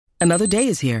Another day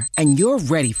is here, and you're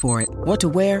ready for it. What to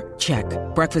wear? Check.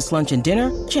 Breakfast, lunch, and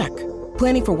dinner? Check.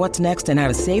 Planning for what's next and how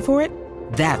to save for it?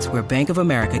 That's where Bank of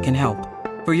America can help.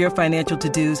 For your financial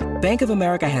to-dos, Bank of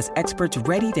America has experts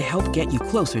ready to help get you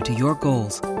closer to your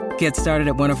goals. Get started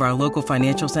at one of our local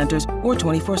financial centers or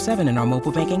 24/7 in our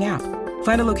mobile banking app.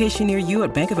 Find a location near you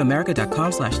at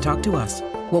bankofamerica.com/talktous.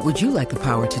 What would you like the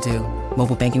power to do?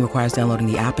 Mobile banking requires downloading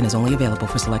the app and is only available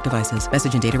for select devices.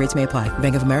 Message and data rates may apply.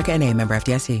 Bank of America N.A., member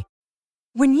FDIC.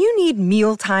 When you need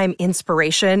mealtime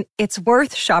inspiration, it's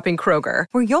worth shopping Kroger,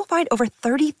 where you'll find over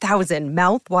 30,000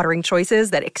 mouth-watering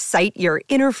choices that excite your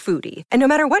inner foodie. And no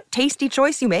matter what tasty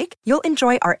choice you make, you'll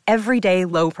enjoy our everyday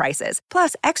low prices,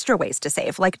 plus extra ways to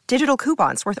save, like digital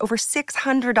coupons worth over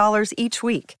 $600 each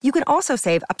week. You can also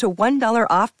save up to $1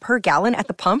 off per gallon at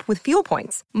the pump with fuel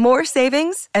points. More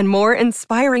savings and more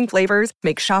inspiring flavors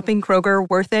make shopping Kroger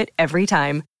worth it every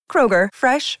time. Kroger,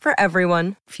 fresh for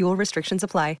everyone. Fuel restrictions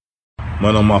apply.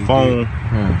 Money on my phone,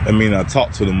 that mean I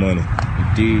talk to the money.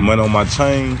 Money on my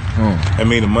chain, that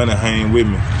mean the money hang with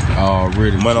me.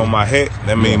 Already. Money on my hat,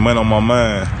 that mean money on my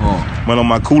mind. Money on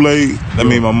my Kool-Aid, that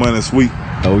mean my money sweet.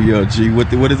 Oh yeah, G.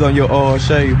 What is on your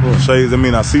shades, bro? Shades, that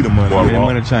mean I see the money. What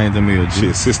money change them is, G?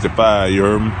 Shit, 65, you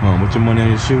heard me? What's your money on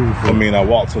your shoes, bro? I mean I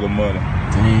walk to the money.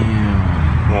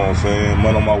 Damn. You know what I'm saying?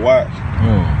 Money on my watch.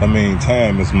 I mean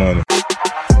time is money.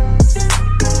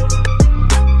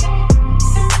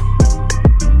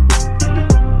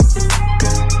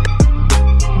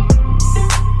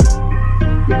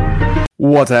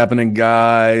 What's happening,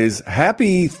 guys?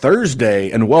 Happy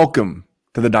Thursday and welcome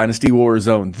to the Dynasty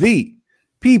WarZone, the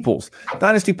People's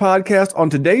Dynasty podcast. On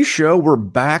today's show, we're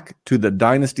back to the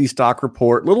Dynasty stock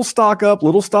report. Little stock up,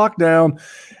 little stock down,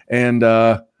 and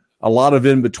a lot of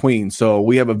in between. So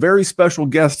we have a very special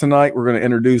guest tonight. We're going to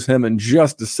introduce him in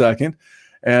just a second.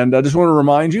 And I just want to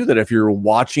remind you that if you're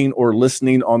watching or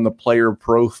listening on the Player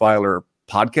Profiler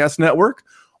podcast network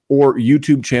or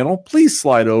YouTube channel, please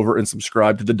slide over and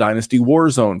subscribe to the Dynasty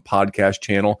WarZone podcast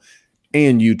channel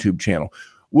and YouTube channel.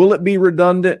 Will it be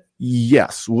redundant?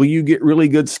 Yes. Will you get really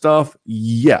good stuff?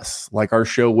 Yes. Like our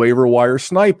show Waiver Wire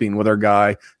Sniping with our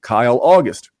guy Kyle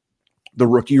August, the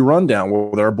Rookie Rundown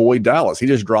with our boy Dallas. He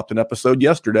just dropped an episode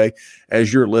yesterday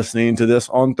as you're listening to this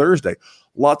on Thursday.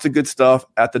 Lots of good stuff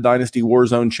at the Dynasty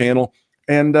WarZone channel.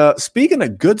 And speaking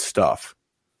of good stuff,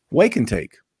 Wake and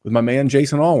Take with my man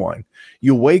Jason Allwine.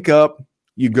 You wake up,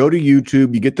 you go to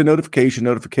YouTube, you get the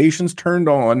notifications turned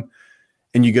on,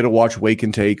 and you get to watch Wake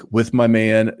and Take with my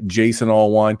man Jason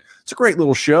Allwine. It's a great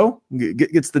little show.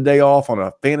 Gets the day off on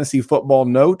a fantasy football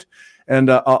note.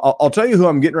 And I'll tell you who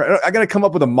I'm getting right. I got to come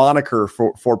up with a moniker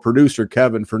for producer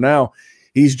Kevin. For now,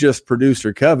 he's just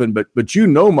producer Kevin, but you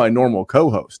know my normal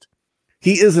co-host.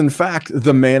 He is, in fact,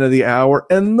 the man of the hour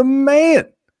and the man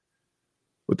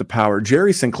with the power.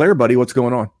 Jerry Sinclair, buddy, what's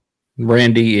going on?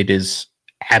 Randy, it is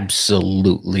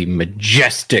absolutely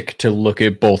majestic to look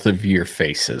at both of your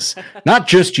faces. Not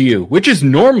just you, which is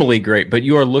normally great, but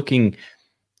you are looking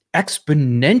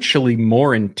exponentially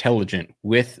more intelligent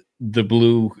with the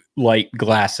blue light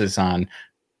glasses on.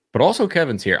 But also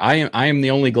Kevin's here. I am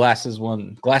the only glassesless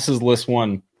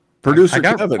one. Producer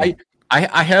Kevin.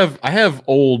 I have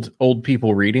old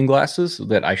people reading glasses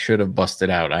that I should have busted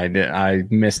out. I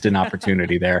missed an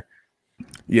opportunity there.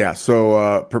 Yeah,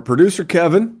 so producer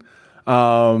Kevin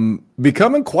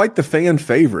becoming quite the fan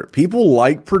favorite. People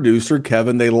like producer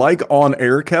Kevin. They like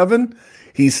on-air Kevin.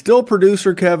 He's still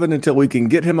producer Kevin until we can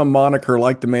get him a moniker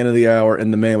like the man of the hour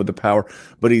and the man with the power,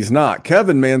 but he's not.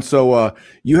 Kevin, man, so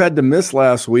you had to miss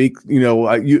last week. You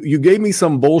know, you gave me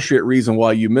some bullshit reason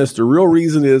why you missed. The real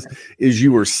reason is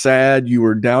you were sad. You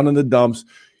were down in the dumps.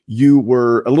 You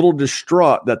were a little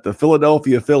distraught that the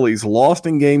Philadelphia Phillies lost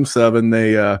in Game 7.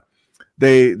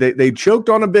 They choked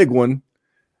on a big one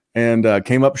and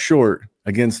came up short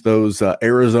against those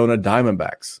Arizona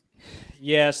Diamondbacks.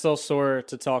 Yeah, still sore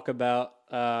to talk about.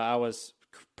 I was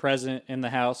present in the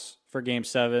house for Game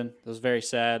 7. It was very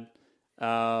sad.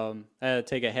 I had to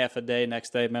take a half a day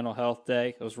next day, mental health day.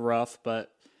 It was rough, but,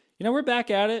 we're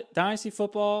back at it. Dynasty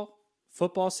football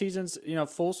season's,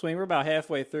 full swing. We're about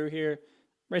halfway through here.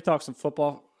 Ready to talk some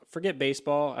football. Forget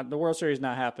baseball. The World Series is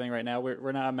not happening right now.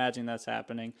 We're not imagining that's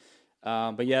happening.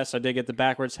 But, yes, I did get the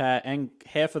backwards hat and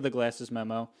half of the glasses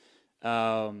memo.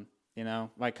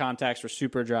 My contacts were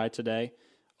super dry today.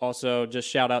 Also, just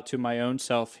shout out to my own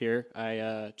self here.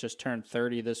 I just turned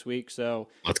 30 this week, so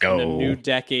let's go. In a new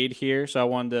decade here. So I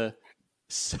wanted to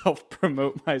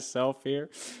self-promote myself here.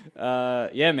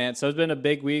 Yeah, man. So it's been a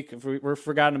big week. We're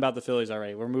forgotten about the Phillies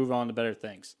already. We're moving on to better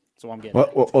things. That's what I'm getting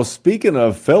at. Well, speaking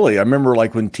of Philly, I remember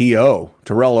like when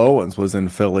Terrell Owens was in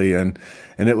Philly, and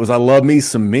it was I love me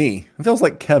some me. It feels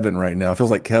like Kevin right now. It feels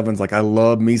like Kevin's like I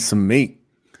love me some me.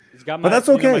 He's got but that's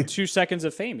okay. My 2 seconds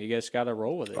of fame. You guys got to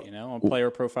roll with it, on Player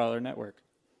Profiler Network.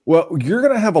 Well, you're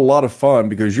going to have a lot of fun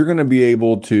because you're going to be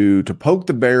able to poke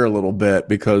the bear a little bit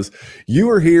because you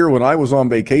were here when I was on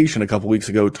vacation a couple weeks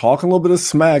ago talking a little bit of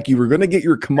smack. You were going to get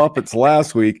your comeuppance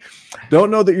last week. Don't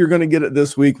know that you're going to get it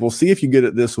this week. We'll see if you get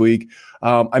it this week.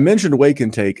 I mentioned Wake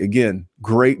and Take. Again,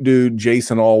 great dude,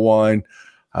 Jason Allwine.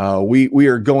 We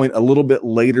are going a little bit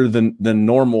later than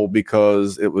normal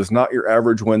because it was not your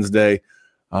average Wednesday,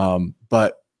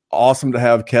 but awesome to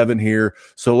have Kevin here.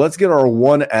 So let's get our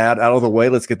one ad out of the way.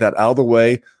 Let's get that out of the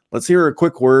way. Let's hear a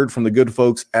quick word from the good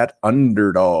folks at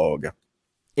Underdog.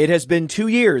 It has been 2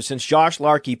 years since Josh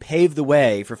Larkey paved the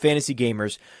way for fantasy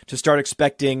gamers to start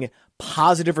expecting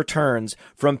positive returns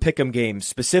from pick'em games,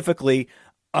 specifically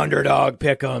Underdog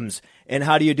pick'ems. And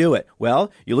how do you do it?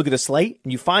 Well, you look at the slate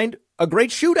and you find a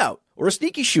great shootout or a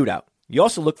sneaky shootout. You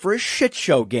also look for a shit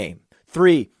show game.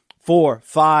 3, 4,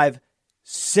 5,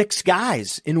 6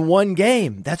 guys in one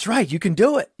game. That's right. You can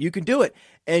do it. You can do it.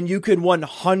 And you can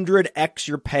 100x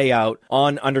your payout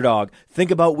on Underdog.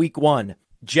 Think about week 1.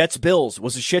 Jets-Bills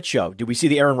was a shit show. Did we see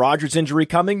the Aaron Rodgers injury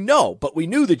coming? No, but we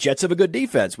knew the Jets have a good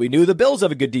defense. We knew the Bills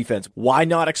have a good defense. Why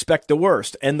not expect the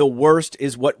worst? And the worst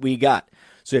is what we got.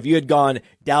 So if you had gone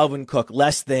Dalvin Cook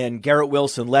less than, Garrett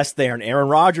Wilson less than, Aaron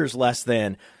Rodgers less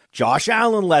than, Josh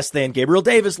Allen less than, Gabriel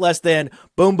Davis less than,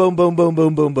 boom, boom, boom, boom,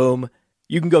 boom, boom, boom,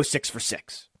 you can go 6 for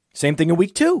 6. Same thing in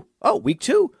week 2. Oh, week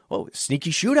 2. Oh,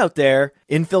 sneaky shootout there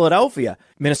in Philadelphia.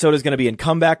 Minnesota's going to be in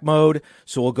comeback mode,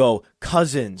 so we'll go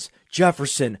Cousins,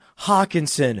 Jefferson,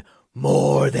 Hawkinson,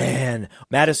 more than,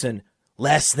 Madison,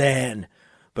 less than,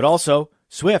 but also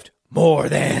Swift, more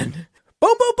than.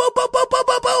 Boom, boom, boom, boom, boom, boom,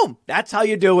 boom, boom. That's how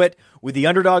you do it with the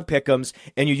Underdog Pick'ems,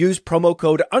 and you use promo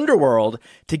code Underworld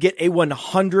to get a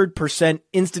 100%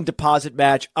 instant deposit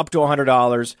match up to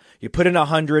 $100. You put in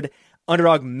 $100,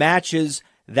 Underdog matches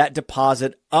that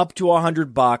deposit up to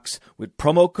 $100 with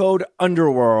promo code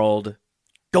Underworld.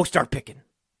 Go start picking.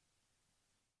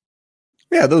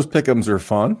 Yeah, those pick'ems are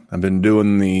fun. I've been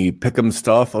doing the pick'em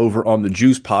stuff over on the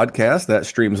Juice podcast that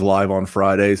streams live on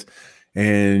Fridays,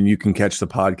 and you can catch the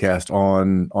podcast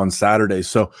on Saturdays.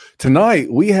 So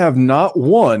tonight we have not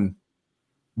one,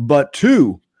 but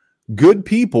 2 good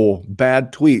people,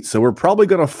 bad tweets. So we're probably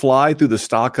going to fly through the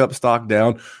stock up, stock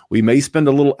down. We may spend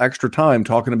a little extra time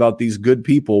talking about these good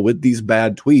people with these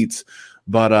bad tweets,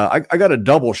 but I got a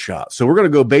double shot. So we're going to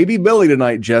go Baby Billy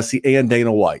tonight, Jesse and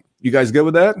Dana White. You guys good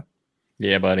with that?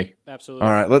 Yeah, buddy. Absolutely.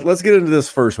 All right, let's get into this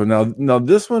first one. Now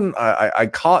this one I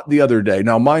caught the other day.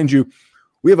 Now, mind you,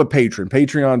 we have a patron,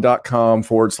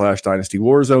 patreon.com/Dynasty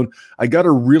WarZone. I got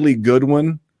a really good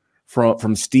one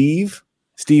from Steve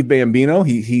Bambino.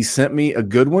 He sent me a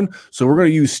good one. So we're going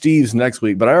to use Steve's next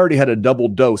week, but I already had a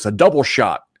double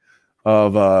shot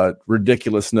of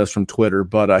ridiculousness from Twitter.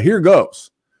 But here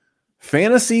goes.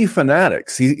 Fantasy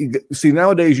Fanatics. See,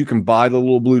 nowadays you can buy the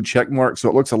little blue check mark, so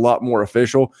it looks a lot more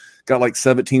official. Got like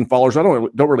 17 followers. I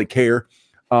don't really care.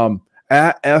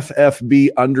 At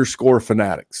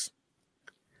FFB_fanatics.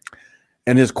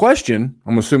 And his question,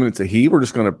 I'm assuming it's a he. We're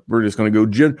just gonna go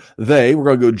they. We're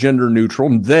gonna go gender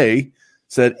neutral. They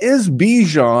said, is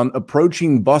Bijan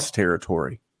approaching bust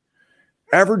territory,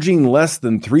 averaging less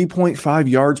than 3.5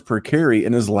 yards per carry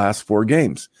in his last 4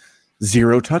 games,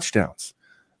 0 touchdowns,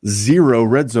 0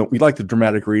 red zone. We like the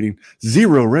dramatic reading.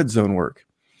 0 red zone work.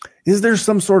 Is there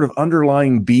some sort of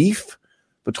underlying beef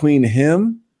between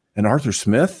him and Arthur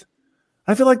Smith?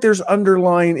 I feel like there's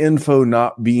underlying info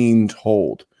not being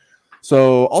told.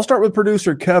 So I'll start with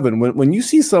producer Kevin. When you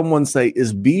see someone say,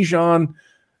 is Bijan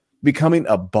becoming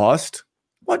a bust,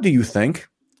 what do you think?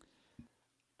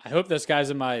 I hope this guy's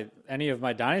in any of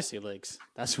my dynasty leagues.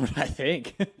 That's what I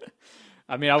think.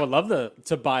 I mean, I would love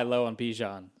to buy low on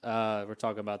Bijan. We're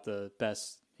talking about the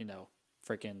best,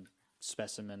 freaking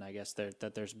specimen, I guess,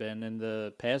 that there's been in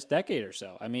the past decade or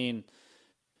so. I mean,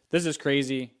 this is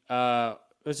crazy.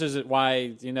 This is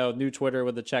why, new Twitter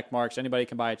with the check marks. Anybody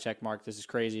can buy a check mark. This is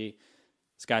crazy.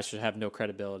 This guy should have no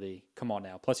credibility. Come on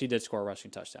now. Plus, he did score a rushing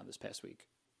touchdown this past week.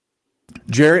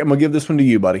 Jerry, I'm going to give this one to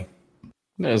you, buddy.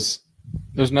 There's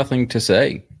nothing to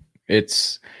say.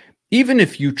 It's even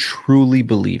if you truly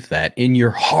believe that in your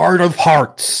heart of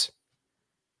hearts,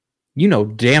 you know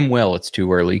damn well it's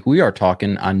too early. We are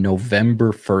talking on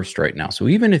November 1st right now. So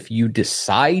even if you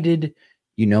decided,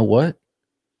 you know what,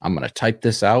 I'm going to type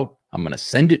this out, I'm going to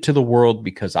send it to the world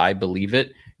because I believe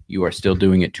it, you are still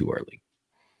doing it too early.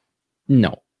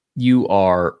 No, you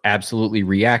are absolutely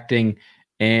reacting.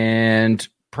 And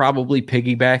probably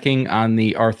piggybacking on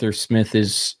the Arthur Smith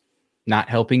is not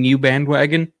helping you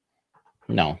bandwagon.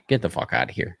 No, get the fuck out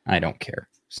of here. I don't care.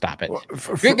 Stop it.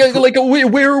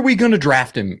 Where are we going to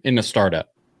draft him in a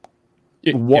startup?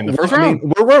 In the first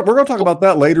round? We're going to talk about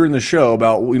that later in the show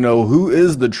about, who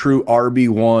is the true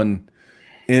RB1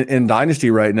 in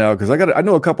Dynasty right now. Because I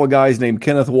know a couple of guys named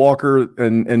Kenneth Walker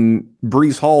and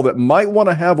Breece Hall that might want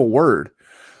to have a word.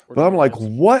 But I'm like,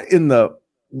 what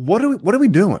are we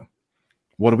doing?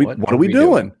 What are we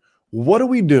doing? What are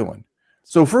we doing?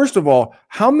 So first of all,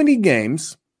 how many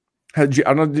games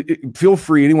feel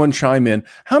free, anyone chime in.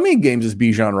 How many games has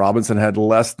Bijan Robinson had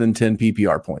less than 10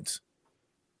 PPR points?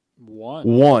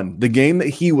 One. The game that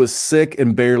he was sick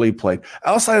and barely played.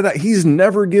 Outside of that, he's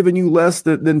never given you less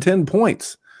than 10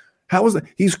 points. How is that?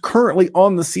 He's currently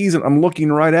on the season. I'm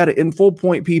looking right at it in full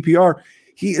point PPR.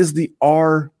 He is the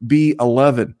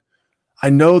RB11. I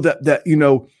know that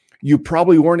you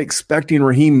probably weren't expecting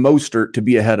Raheem Mostert to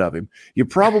be ahead of him. You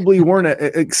probably weren't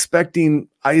expecting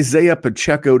Isaiah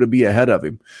Pacheco to be ahead of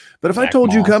him. But if I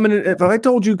told you coming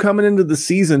into the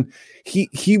season,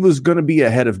 he was going to be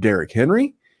ahead of Derrick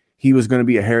Henry, he was going to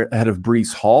be ahead of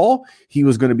Breece Hall, he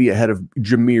was going to be ahead of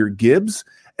Jahmyr Gibbs,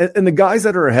 and the guys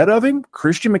that are ahead of him,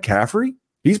 Christian McCaffrey,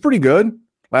 he's pretty good.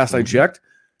 Last I checked,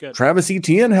 good. Travis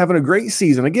Etienne having a great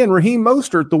season. Again, Raheem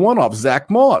Mostert, the one-off,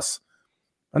 Zach Moss.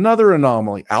 Another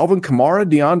anomaly. Alvin Kamara,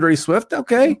 DeAndre Swift,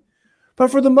 okay. But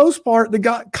for the most part, the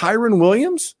guy, Kyron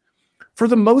Williams, for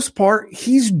the most part,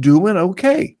 he's doing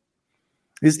okay.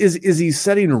 Is he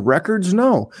setting records?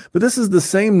 No. But this is the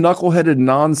same knuckleheaded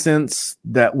nonsense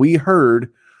that we heard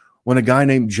when a guy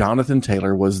named Jonathan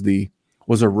Taylor was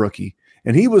a rookie.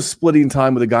 And he was splitting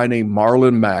time with a guy named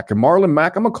Marlon Mack. And Marlon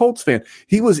Mack, I'm a Colts fan.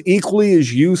 He was equally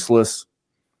as useless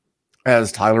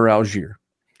as Tyler Algier.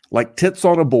 Like tits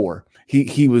on a boar.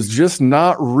 He was just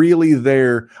not really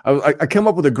there. I came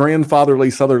up with a grandfatherly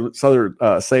southern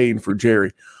saying for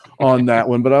Jerry on that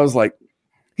one, but I was like,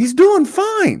 he's doing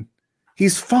fine.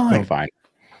 He's fine. Doing fine.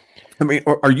 I mean,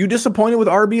 are you disappointed with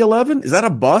RB11? Is that a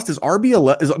bust? Is an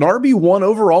RB1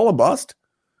 overall a bust?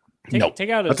 Take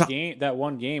out his game, that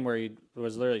one game where he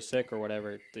was literally sick or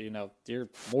whatever. You're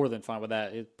more than fine with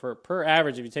that. Per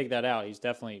average, if you take that out, he's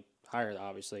definitely higher,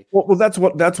 obviously. Well, that's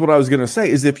what I was going to say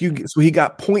is he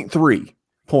got 0.3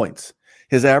 points.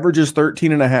 His average is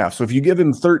 13.5. So if you give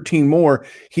him 13 more,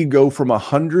 he'd go from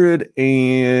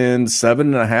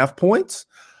 107.5 points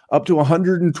up to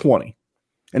 120.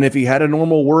 And if he had a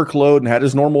normal workload and had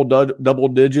his normal double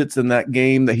digits in that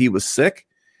game that he was sick,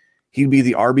 he'd be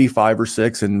the RB5 or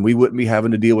 6, and we wouldn't be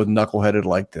having to deal with knuckleheaded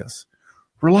like this.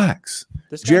 Relax.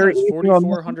 This guy has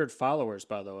 4,400 followers,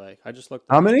 by the way. I just looked.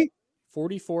 How many?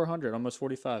 4,400, almost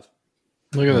 45.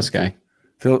 Look at this guy.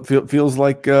 Feels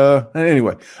like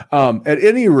anyway. At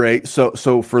any rate,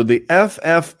 so for the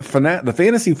the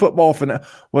fantasy football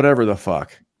whatever the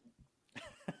fuck.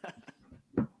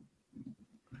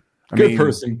 Good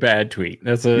person, bad tweet.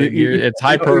 That's it's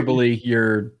hyperbole.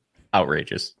 You're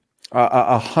outrageous.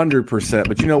 100%.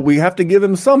 But we have to give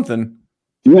him something.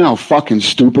 You know how fucking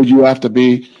stupid you have to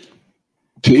be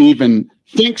to even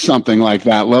think something like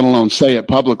that, let alone say it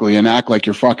publicly and act like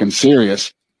you're fucking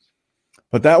serious.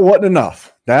 But that wasn't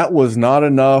enough. That was not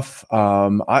enough.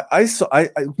 Normally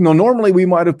we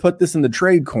might have put this in the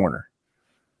trade corner,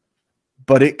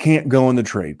 but it can't go in the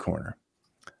trade corner.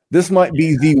 This might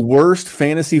be the worst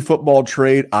fantasy football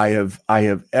trade I have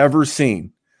ever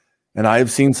seen, and I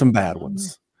have seen some bad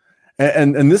ones.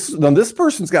 And this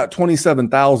person's got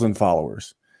 27,000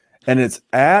 followers, and it's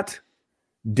at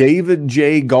David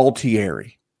J.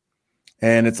 Galtieri.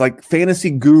 And it's like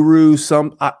Fantasy Guru.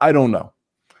 I don't know.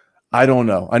 I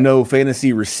know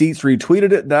Fantasy Receipts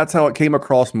retweeted it. That's how it came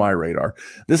across my radar.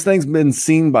 This thing's been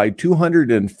seen by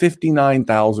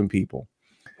 259,000 people.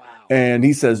 Wow. And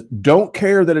he says, don't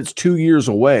care that it's 2 years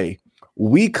away.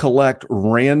 We collect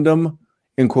random,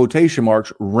 in quotation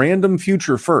marks, random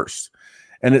future firsts.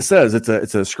 And it says it's a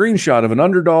screenshot of an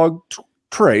underdog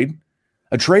trade.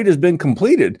 A trade has been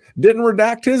completed. Didn't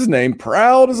redact his name.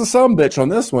 Proud as a sumbitch on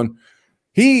this one.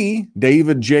 He,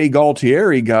 David J.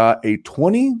 Galtieri, got a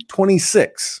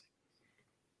 2026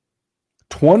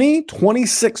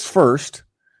 first,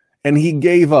 and he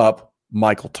gave up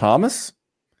Michael Thomas,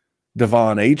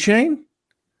 Devon Achane,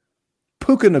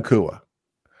 Puka Nacua.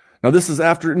 Now, this is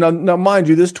after, now mind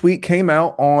you, this tweet came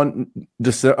out on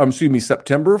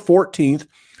September 14th,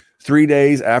 3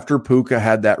 days after Puka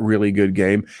had that really good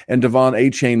game, and Devon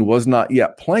Achane was not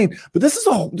yet playing. But this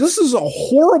is a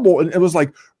horrible, and it was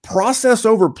like process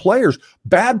over players,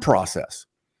 bad process.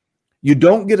 You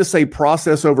don't get to say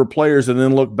process over players and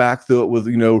then look back through it with,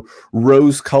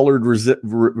 rose-colored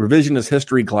revisionist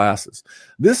history classes.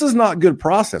 This is not good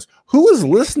process. Who is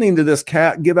listening to this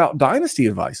cat give out dynasty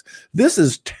advice? This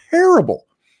is terrible.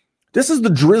 This is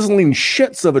the drizzling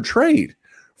shits of a trade.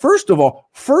 First of all,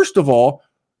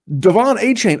 Devon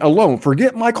Achane alone,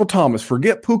 forget Michael Thomas,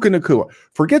 forget Puka Nacua,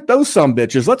 forget those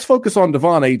sumbitches. Let's focus on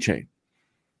Devon Achane.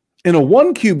 In a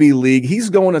 1 QB league,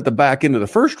 he's going at the back end of the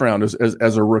first round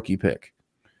as a rookie pick.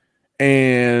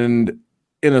 And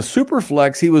in a super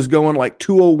flex, he was going like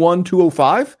 201,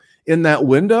 205 in that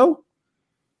window.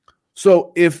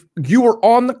 So if you were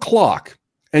on the clock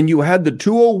and you had the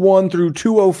 201 through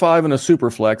 205 in a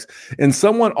super flex and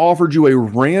someone offered you a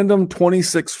random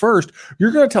 26 first,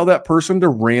 you're going to tell that person to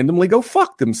randomly go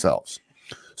fuck themselves.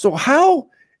 So how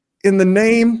in the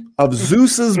name of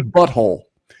Zeus's butthole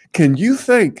can you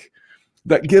think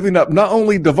that giving up not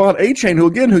only Devon Achane,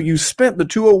 who you spent the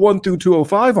 201 through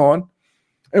 205 on,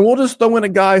 and we'll just throw in a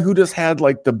guy who just had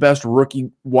like the best rookie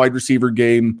wide receiver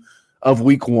game of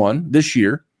week 1 this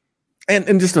year,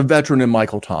 and just a veteran in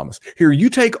Michael Thomas. Here, you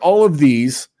take all of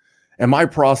these, and my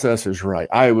process is right.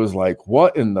 I was like,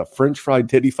 what in the French fried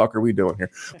titty fuck are we doing here?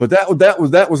 But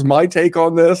that was my take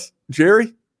on this.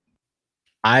 Jerry?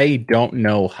 I don't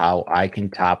know how I can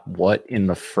top what in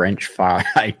the French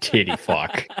fried titty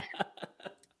fuck.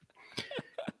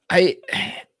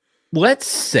 Let's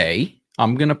say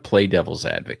I'm going to play devil's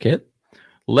advocate.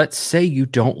 Let's say you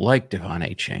don't like Devon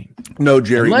Achane. No,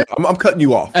 Jerry, I'm cutting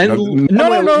you off. And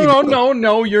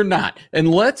no, you're not.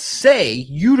 And let's say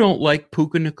you don't like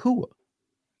Puka Nacua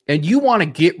and you want to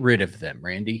get rid of them,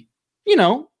 Randy.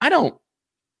 I'm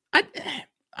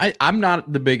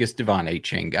not the biggest Devon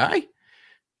Achane guy.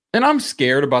 And I'm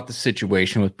scared about the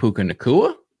situation with Puka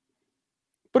Nacua.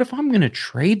 But if I'm going to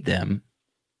trade them,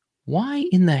 why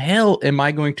in the hell am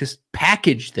I going to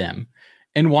package them?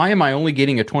 And why am I only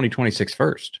getting a 2026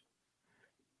 first?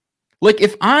 Like,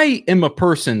 if I am a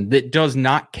person that does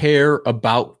not care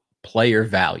about player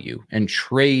value and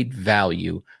trade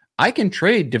value, I can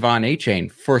trade Devon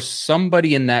Achane for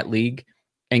somebody in that league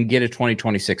and get a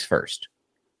 2026 first.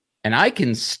 And I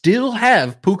can still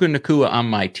have Puka Nacua on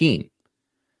my team.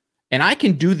 And I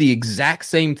can do the exact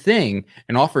same thing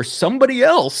and offer somebody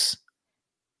else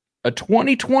a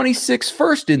 2026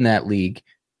 first in that league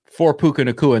for Puka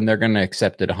Nacua, and they're going to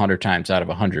accept it 100 times out of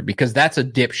 100 because that's a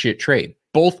dipshit trade.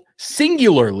 Both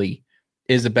singularly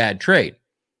is a bad trade.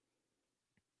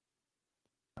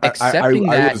 Accepting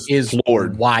that is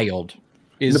floored. Wild.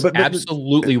 Is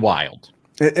absolutely wild.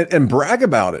 And brag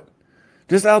about it.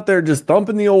 Just out there, just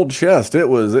thumping the old chest. It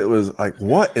was like,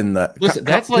 what in the? Listen,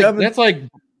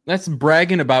 that's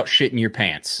bragging about shitting your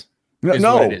pants.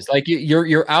 What it is. Like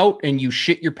you're out and you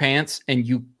shit your pants and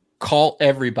you call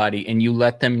everybody and you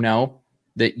let them know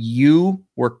that you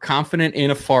were confident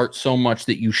in a fart so much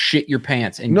that you shit your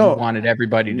pants and you wanted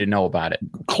everybody to know about it.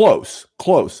 Close.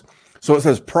 So it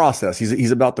says process. He's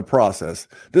about the process.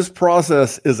 This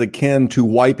process is akin to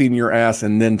wiping your ass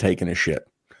and then taking a shit.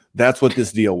 That's what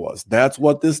this deal was.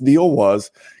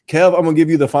 Kev, I'm going to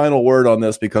give you the final word on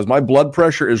this because my blood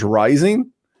pressure is rising.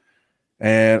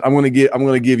 And I'm going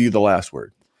to give you the last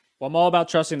word. Well, I'm all about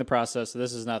trusting the process. So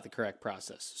this is not the correct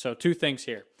process. So 2 things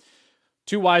here.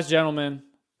 2 wise gentlemen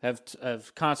have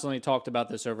constantly talked about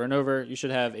this over and over. You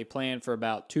should have a plan for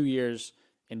about 2 years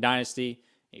in Dynasty.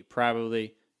 You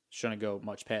probably shouldn't go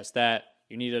much past that.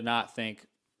 You need to not think,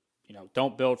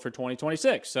 don't build for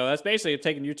 2026. So that's basically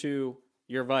taking you to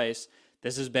your advice.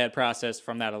 This is bad process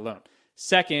from that alone.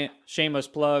 Second, shameless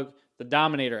plug. The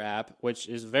Dominator app, which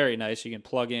is very nice. You can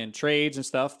plug in trades and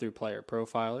stuff through Player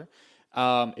Profiler.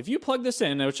 If you plug this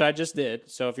in, which I just did,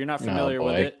 so if you're not familiar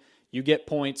with it, you get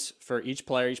points for each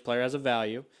player. Each player has a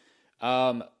value.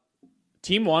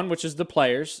 Team 1, which is the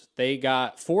players, they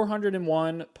got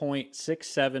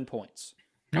 401.67 points.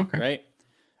 Okay. Right?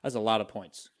 That's a lot of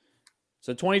points.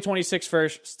 So 2026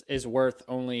 first is worth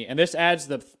only, and this adds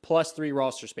the +3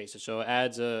 roster spaces. So it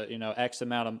adds X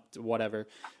amount of whatever.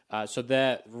 So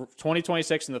that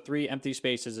 2026 and the 3 empty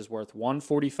spaces is worth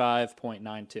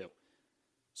 145.92.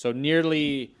 So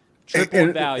nearly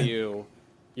triple value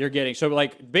you're getting. So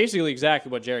like basically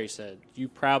exactly what Jerry said. You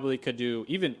probably could do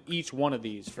even each one of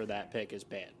these for that pick is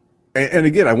bad. And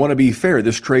again, I want to be fair.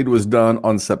 This trade was done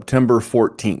on September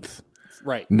 14th.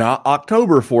 Right. Not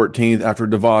October 14th after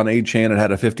Devon Achane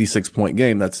had a 56-point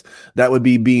game. That would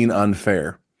be being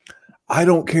unfair. I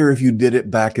don't care if you did it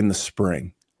back in the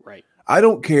spring. Right. I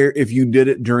don't care if you did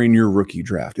it during your rookie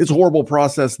draft. It's a horrible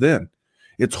process then.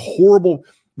 It's horrible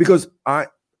because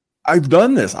I've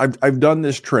done this. I've done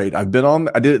this trade. I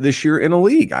did it this year in a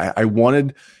league. I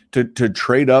wanted to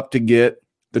trade up to get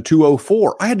the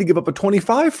 204. I had to give up a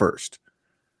 25 first.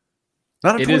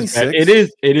 Not a 26.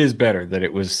 It is better that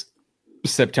it was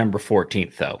September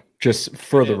 14th, though. Just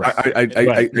for the record.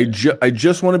 I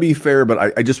just want to be fair,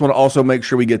 but I just want to also make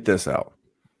sure we get this out.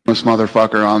 This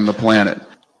motherfucker on the planet.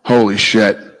 Holy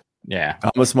shit. Yeah.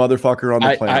 Dumbest motherfucker on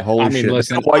the planet. Holy shit.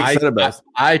 Listen,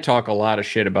 I talk a lot of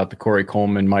shit about the Corey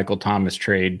Coleman, Michael Thomas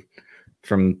trade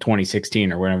from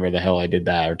 2016 or whenever the hell I did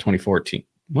that, or 2014.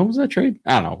 When was that trade?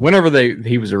 I don't know. Whenever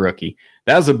he was a rookie.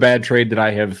 That was a bad trade that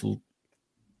I have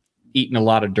eaten a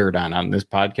lot of dirt on this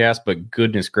podcast, but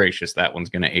goodness gracious, that one's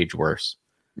going to age worse.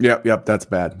 Yep. That's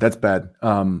bad.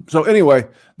 So anyway,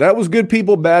 that was good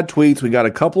people, bad tweets. We got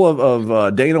a couple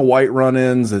of Dana White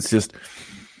run-ins. It's just,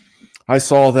 I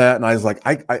saw that and I was like,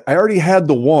 I already had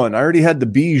the one. I already had the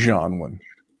Bijan one.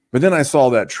 But then I saw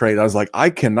that trade. I was like, I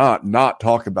cannot not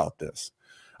talk about this.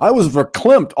 I was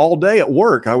verklempt all day at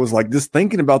work. I was like just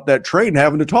thinking about that trade and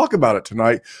having to talk about it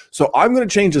tonight. So I'm going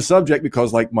to change the subject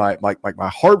because like my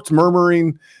heart's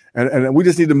murmuring and we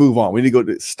just need to move on. We need to go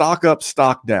to stock up,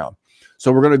 stock down.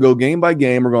 So we're going to go game by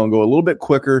game. We're going to go a little bit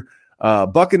quicker.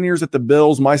 Buccaneers at the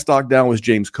Bills. My stock down was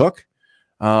James Cook.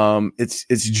 It's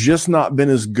just not been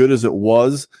as good as it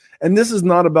was. And this is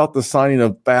not about the signing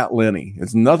of Fat Lenny.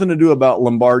 It's nothing to do about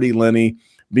Lombardi Lenny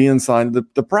being signed to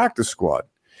the practice squad.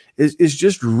 It's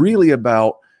just really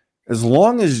about, as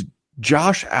long as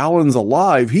Josh Allen's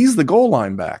alive, he's the goal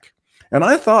line back. And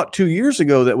I thought 2 years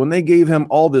ago that when they gave him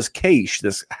all this cash,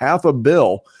 this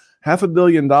 $500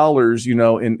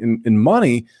 million, in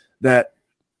money, that,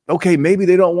 okay, maybe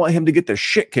they don't want him to get the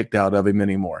shit kicked out of him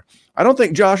anymore. I don't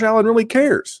think Josh Allen really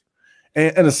cares.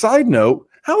 And a side note,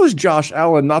 how is Josh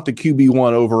Allen not the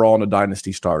QB1 overall in a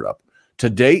dynasty startup? To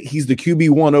date, he's the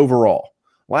QB1 overall.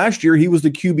 Last year, he was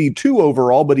the QB2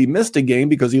 overall, but he missed a game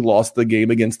because he lost the game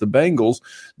against the Bengals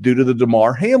due to the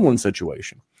Damar Hamlin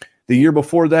situation. The year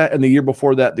before that and the year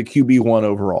before that, the QB1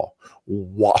 overall.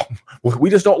 Wow. We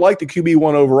just don't like the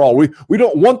QB1 overall. We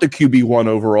don't want the QB1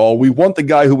 overall. We want the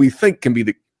guy who we think can be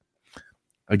the,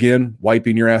 again,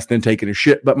 wiping your ass, then taking a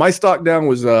shit. But my stock down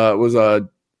was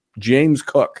James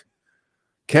Cook.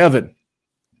 Kevin.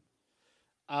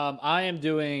 I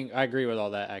agree with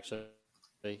all that, actually.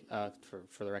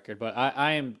 For the record, but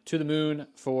I am to the moon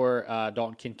for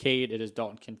Dalton Kincaid. It is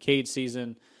Dalton Kincaid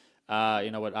season.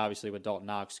 Obviously with Dalton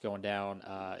Knox going down,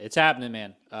 it's happening,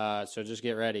 man. So just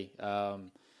get ready.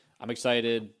 I'm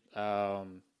excited.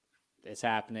 It's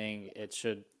happening. It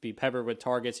should be peppered with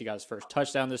targets. He got his first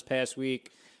touchdown this past week.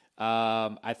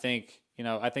 I think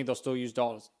they'll still use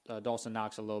Dawson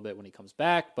Knox a little bit when he comes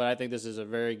back, but I think this is a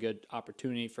very good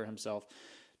opportunity for himself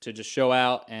to just show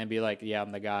out and be like, yeah,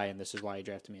 I'm the guy, and this is why he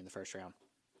drafted me in the first round.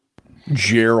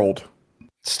 Gerald.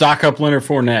 Stock up Leonard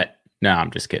Fournette. No, I'm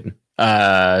just kidding.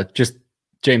 Just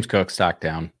James Cook, stock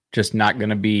down. Just not going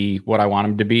to be what I want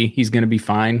him to be. He's going to be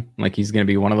fine. Like, he's going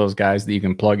to be one of those guys that you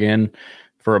can plug in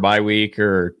for a bye week,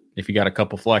 or if you got a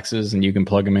couple flexes and you can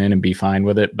plug him in and be fine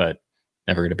with it, but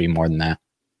never going to be more than that.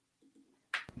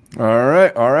 All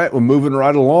right. Well, moving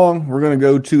right along, we're going to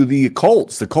go to the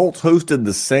Colts. The Colts hosted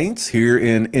the Saints here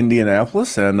in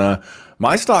Indianapolis, and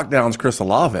my stock down is Chris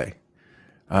Olave.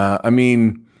 I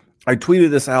tweeted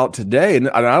this out today, and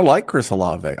I like Chris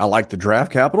Olave. I like the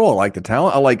draft capital. I like the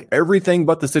talent. I like everything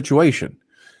but the situation.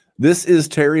 This is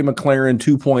Terry McLaurin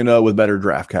 2.0 with better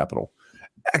draft capital.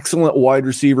 Excellent wide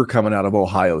receiver coming out of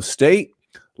Ohio State.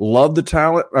 Love the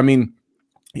talent.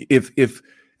 If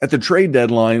at the trade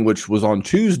deadline, which was on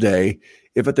Tuesday,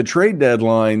 if at the trade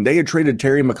deadline they had traded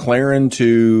Terry McLaurin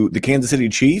to the Kansas City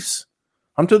Chiefs,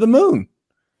 I'm to the moon.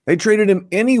 They traded him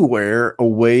anywhere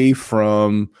away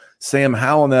from Sam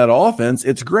Howell in that offense.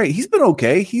 It's great. He's been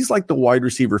okay. He's like the wide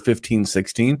receiver 15,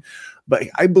 16. But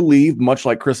I believe, much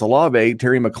like Chris Olave,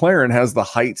 Terry McLaurin has the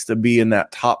heights to be in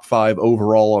that top 5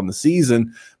 overall on the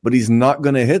season, but he's not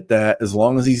going to hit that as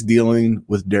long as he's dealing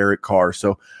with Derek Carr.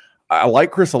 So I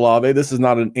like Chris Olave. This is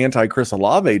not an anti-Chris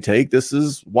Olave take. This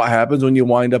is what happens when you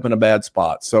wind up in a bad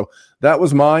spot. So that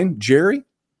was mine. Jerry?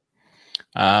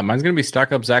 Mine's going to be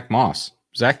stock up Zach Moss.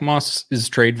 Zach Moss's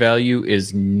trade value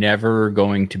is never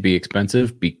going to be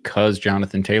expensive because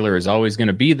Jonathan Taylor is always going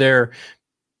to be there.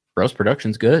 Bro's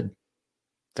production's good.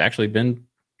 It's actually been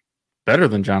better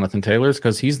than Jonathan Taylor's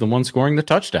because he's the one scoring the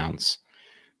touchdowns.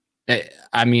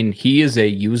 He is a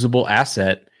usable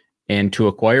asset. And to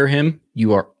acquire him,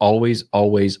 you are always,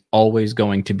 always, always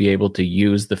going to be able to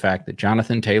use the fact that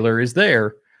Jonathan Taylor is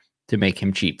there to make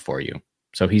him cheap for you.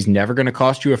 So he's never going to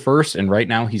cost you a first, and right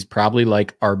now he's probably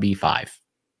like RB5.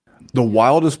 The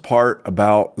wildest part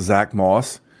about Zach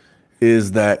Moss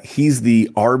is that he's the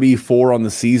RB4 on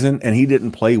the season, and he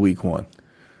didn't play week 1.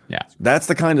 Yeah. That's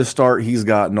the kind of start he's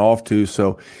gotten off to.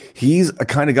 So he's a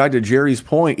kind of guy, to Jerry's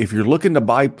point, if you're looking to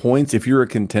buy points, if you're a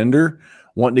contender,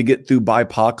 wanting to get through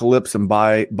Buypocalypse and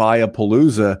buy a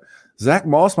Palooza, Zach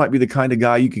Moss might be the kind of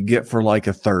guy you could get for like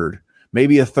a third,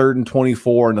 maybe a third and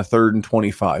 24 and a third and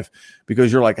 25,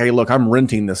 because you're like, hey, look, I'm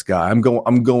renting this guy. I'm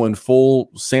going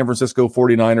full San Francisco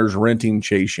 49ers renting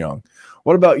Chase Young.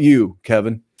 What about you,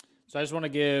 Kevin? So I just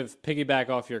want to piggyback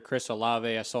off your Chris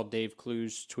Olave. I saw Dave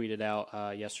Clues tweeted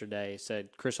out yesterday. He said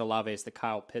Chris Olave is the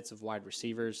Kyle Pitts of wide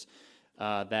receivers.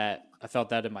 That I felt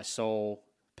that in my soul.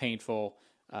 Painful.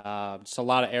 Just a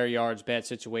lot of air yards, bad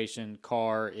situation.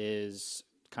 Carr is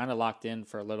kind of locked in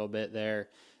for a little bit there.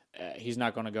 He's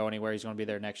not going to go anywhere. He's going to be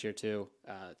there next year too.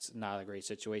 It's not a great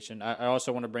situation. I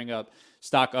also want to bring up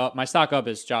stock up. My stock up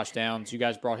is Josh Downs. You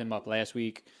guys brought him up last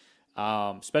week,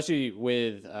 especially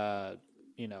with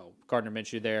Gardner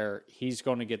Minshew there. He's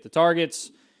going to get the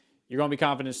targets. You're going to be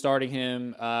confident starting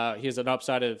him. He has an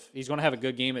upside of he's going to have a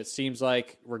good game, it seems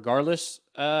like, regardless.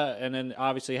 And then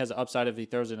obviously has an upside if he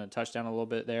throws in a touchdown a little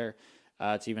bit there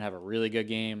to even have a really good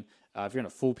game. If you're in a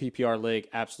full PPR league,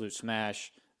 absolute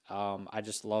smash. I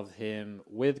just love him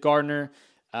with Gardner.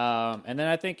 And then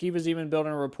I think he was even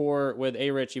building a rapport with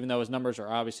A-Rich, even though his numbers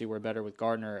were better with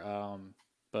Gardner.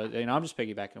 But I'm just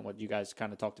piggybacking on what you guys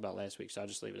kind of talked about last week, so I'll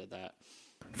just leave it at that.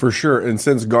 For sure. And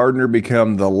since Gardner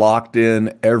became the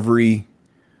locked-in every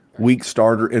week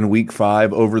starter in week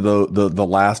 5 over the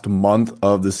last month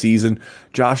of the season,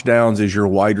 Josh Downs is your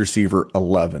wide receiver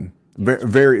 11. Very,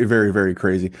 very, very, very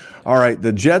crazy. All right,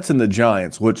 the Jets and the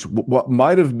Giants, what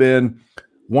might have been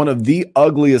one of the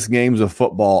ugliest games of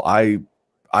football I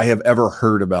have ever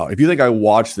heard about. If you think I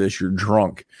watched this, you're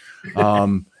drunk.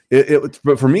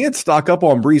 But for me, it's stock up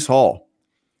on Breece Hall.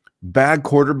 Bad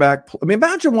quarterback. I mean,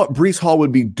 imagine what Breece Hall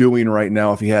would be doing right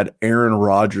now if he had Aaron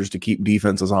Rodgers to keep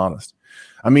defenses honest.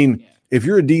 I mean, if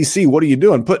you're a DC, what are you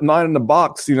doing? Put 9 in the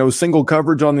box, single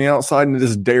coverage on the outside, and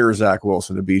just dare Zach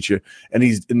Wilson to beat you. And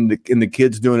he's the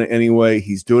kid's doing it anyway.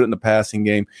 He's doing it in the passing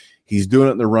game. He's doing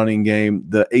it in the running game.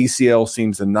 The ACL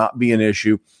seems to not be an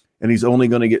issue, and he's only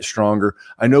going to get stronger.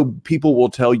 I know people will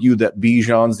tell you that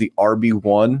Bijan's the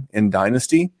RB1 in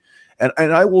Dynasty.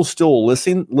 And I will still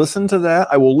listen to that.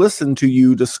 I will listen to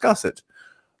you discuss it.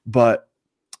 But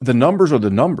the numbers are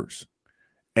the numbers.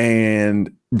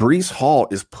 And Breece Hall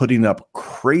is putting up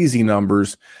crazy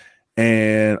numbers.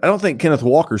 And I don't think Kenneth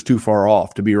Walker's too far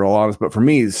off, to be real honest. But for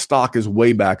me, stock is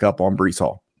way back up on Breece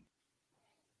Hall.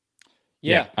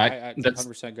 Yeah, I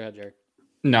 100%. Go ahead, Jerry.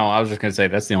 No, I was just going to say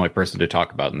that's the only person to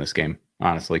talk about in this game,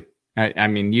 honestly. I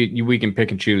mean, we can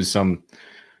pick and choose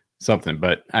something,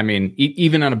 but I mean,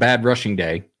 even on a bad rushing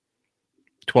day,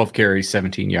 12 carries,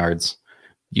 17 yards,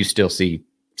 you still see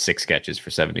 6 catches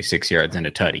for 76 yards and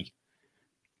a tutty.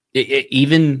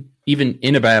 Even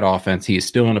in a bad offense, he is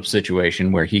still in a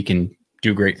situation where he can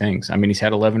do great things. I mean, he's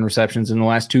had 11 receptions in the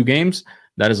last 2 games.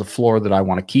 That is a floor that I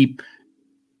want to keep.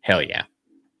 Hell yeah.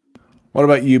 What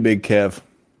about you, Big Kev?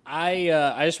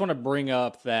 I just want to bring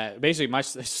up that basically my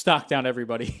stock down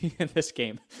everybody in this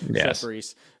game. Yes.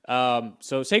 Reese.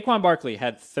 So Saquon Barkley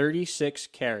had 36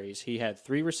 carries. He had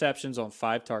 3 receptions on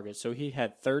 5 targets. So he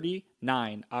had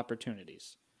 39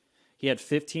 opportunities. He had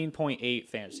 15.8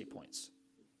 fantasy points.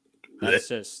 That's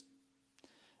just,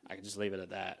 I can just leave it at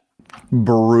that.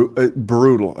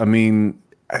 Brutal. I mean,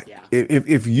 yeah.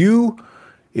 If you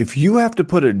have to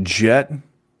put a Jet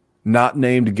not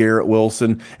named Garrett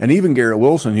Wilson, and even Garrett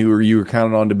Wilson, who you were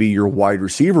counting on to be your wide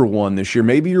receiver 1 this year,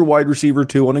 maybe your wide receiver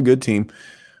 2 on a good team,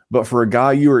 but for a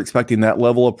guy you were expecting that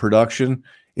level of production,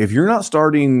 if you're not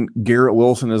starting Garrett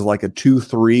Wilson as like a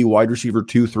 2-3, wide receiver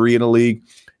 2-3 in a league,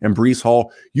 and Breece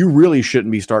Hall, you really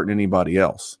shouldn't be starting anybody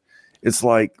else. It's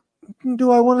like, do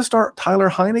I want to start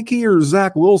Tyler Heineke or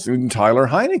Zach Wilson? Tyler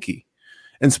Heineke.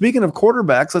 And speaking of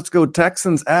quarterbacks, let's go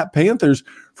Texans at Panthers.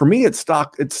 For me, it's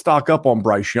stock up on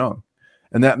Bryce Young.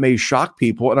 And that may shock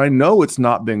people. And I know it's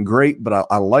not been great, but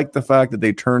I like the fact that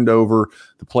they turned over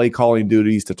the play calling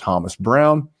duties to Thomas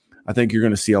Brown. I think you're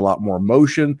going to see a lot more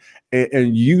motion.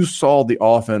 And you saw the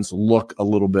offense look a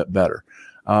little bit better.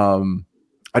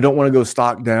 I don't want to go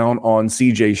stock down on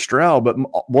CJ Stroud, but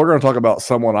we're going to talk about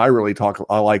someone I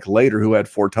like later who had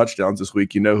 4 touchdowns this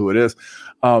week. You know who it is.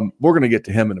 We're going to get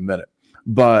to him in a minute.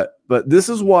 But this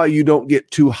is why you don't get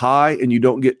too high and you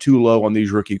don't get too low on these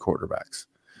rookie quarterbacks.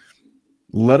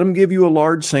 Let them give you a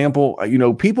large sample.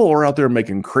 People are out there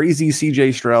making crazy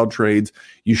CJ Stroud trades.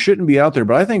 You shouldn't be out there.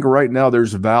 But I think right now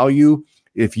there's value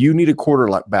if you need a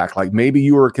quarterback. Like maybe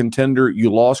you were a contender,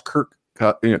 you lost Kirk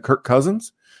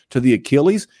Cousins to the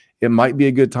Achilles. It might be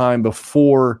a good time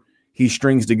before he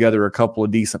strings together a couple of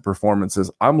decent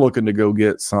performances. I'm looking to go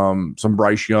get some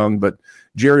Bryce Young. But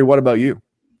Jerry, what about you?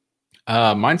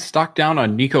 Mine's stocked down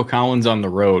on Nico Collins on the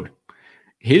road.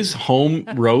 His home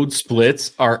road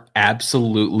splits are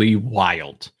absolutely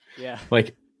wild. Yeah.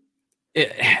 Like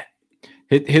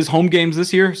his home games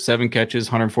this year, 7 catches,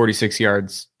 146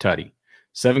 yards, tutty.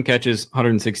 7 catches,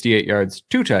 168 yards,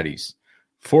 2 tutties.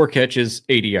 4 catches,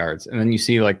 80 yards. And then you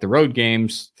see like the road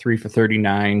games, 3 for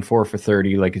 39, 4 for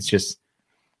 30. Like it's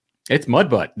mud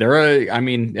butt.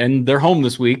 And they're home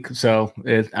this week. So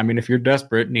if you're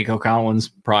desperate, Nico Collins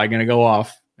probably going to go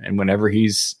off. And whenever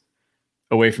he's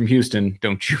away from Houston,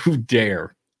 don't you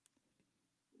dare.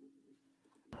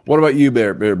 What about you,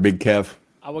 Big Kev?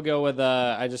 I will go with,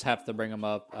 I just have to bring him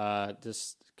up.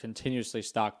 Just continuously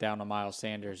stocked down on Miles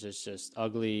Sanders. It's just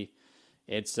ugly.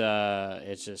 It's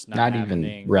just not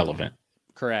even relevant.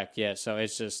 Correct. Yeah. So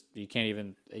it's just, you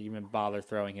can't even bother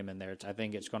throwing him in there. I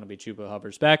think it's going to be Chuba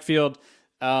Hubbard's backfield.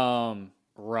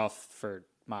 Rough for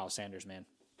Miles Sanders, man.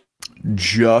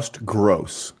 Just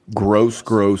gross. I'll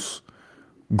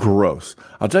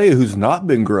tell you who's not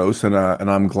been gross, and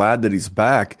I'm glad that he's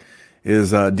back,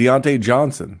 is Deontay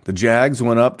Johnson. The Jags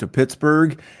went up to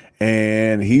Pittsburgh,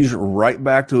 and he's right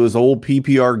back to his old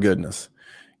PPR goodness.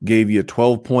 Gave you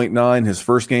 12.9 his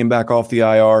first game back off the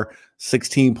IR,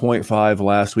 16.5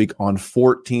 last week on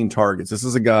 14 targets. This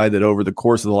is a guy that over the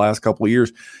course of the last couple of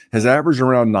years has averaged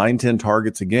around 9-10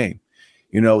 targets a game.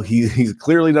 He's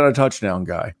clearly not a touchdown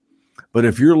guy. But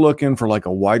if you're looking for like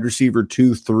a wide receiver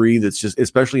 2-3 that's just,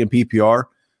 especially in PPR,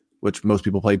 which most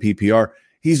people play PPR,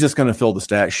 he's just going to fill the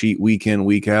stat sheet week in,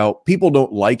 week out. People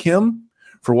don't like him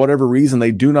for whatever reason.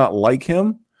 They do not like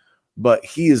him, but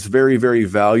he is very, very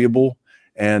valuable.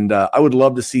 And I would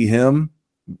love to see him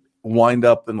wind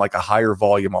up in like a higher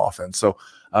volume offense. So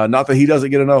not that he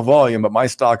doesn't get enough volume, but my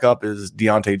stock up is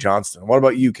Deontay Johnson. What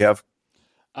about you, Kev?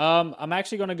 I'm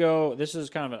actually going to go, this is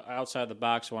kind of an outside the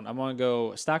box one. I'm going to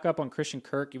go stock up on Christian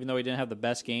Kirk, even though he didn't have the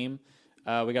best game.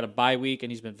 We got a bye week,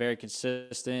 and he's been very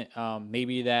consistent.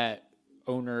 Maybe that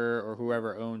owner or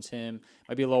whoever owns him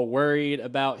might be a little worried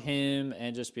about him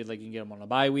and just be like, you can get him on a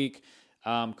bye week.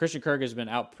 Christian Kirk has been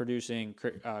out-producing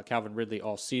Calvin Ridley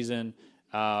all season.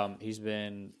 He's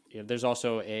been, there's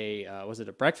also was it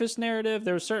a breakfast narrative?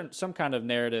 There was some kind of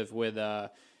narrative with, him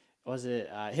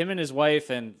and his wife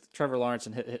and Trevor Lawrence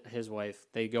and his wife,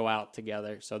 they go out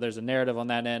together. So there's a narrative on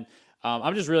that end.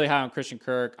 I'm just really high on Christian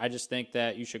Kirk. I just think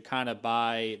that you should kind of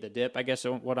buy the dip, I guess,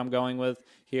 what I'm going with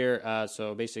here.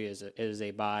 So basically it is a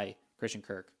buy Christian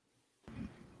Kirk.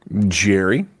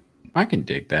 Jerry? I can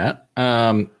dig that.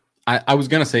 I was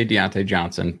going to say Deontay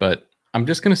Johnson, but I'm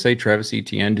just going to say Travis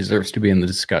Etienne deserves to be in the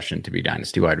discussion to be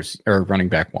Dynasty wide receiver or running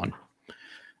back 1.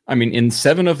 I mean, in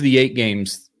 7 of the 8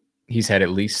 games, he's had at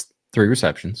least 3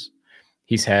 receptions.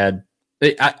 He's had,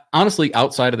 honestly,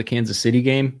 outside of the Kansas City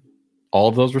game, all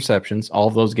of those receptions, all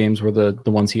of those games were the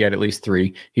ones he had at least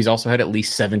 3. He's also had at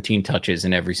least 17 touches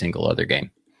in every single other game.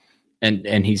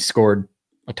 And he's scored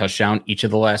a touchdown each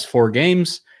of the last 4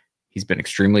 games. He's been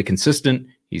extremely consistent.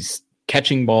 He's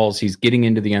catching balls. He's getting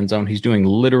into the end zone. He's doing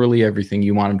literally everything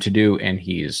you want him to do, and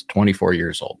he is 24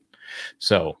 years old.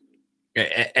 So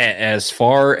as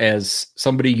far as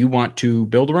somebody you want to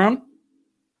build around,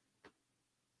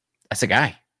 that's a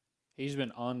guy. He's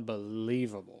been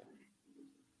unbelievable.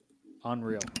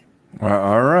 Unreal.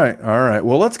 All right.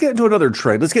 Well, let's get into another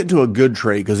trade. Let's get into a good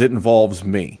trade because it involves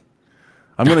me.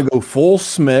 I'm going to go full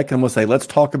smick. I'm going to say, let's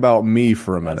talk about me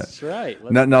for a minute. That's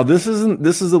right. Now, this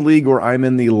is a league where I'm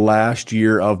in the last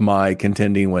year of my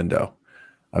contending window.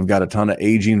 I've got a ton of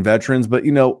aging veterans, but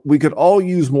we could all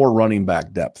use more running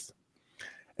back depth.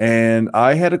 And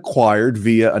I had acquired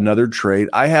via another trade.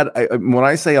 When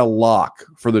I say a lock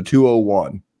for the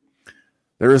 201,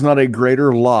 there is not a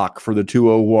greater lock for the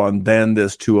 201 than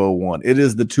this 201. It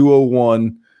is the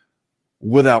 201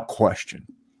 without question.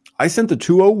 I sent the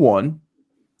 201,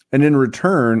 and in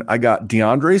return, I got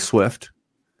DeAndre Swift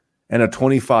and a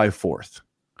 25 fourth.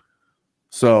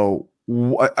 So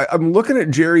I'm looking at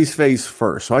Jerry's face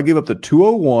first. So I gave up the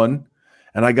 201,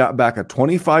 and I got back a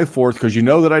 25 fourth because you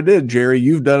know that I did, Jerry.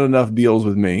 You've done enough deals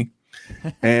with me.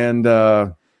 And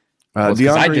DeAndre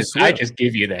Swift. I just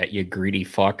give you that, you greedy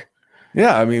fuck.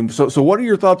 Yeah, I mean, so what are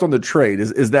your thoughts on the trade?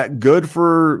 Is that good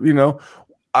for,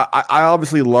 I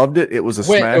obviously loved it. It was a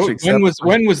smash.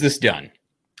 When was this done?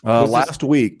 Last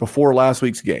week, before last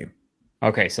week's game.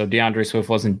 Okay, so DeAndre Swift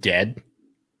wasn't dead?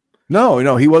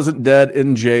 No, he wasn't dead,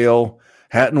 in jail.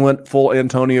 Hadn't went full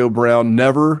Antonio Brown.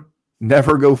 Never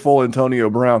go full Antonio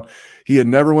Brown. He had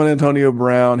never went Antonio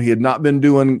Brown. He had not been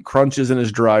doing crunches in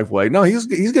his driveway. No, he's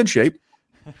good shape.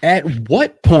 At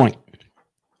what point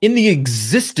in the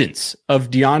existence of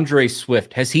DeAndre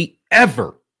Swift, has he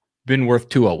ever been worth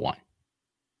 201?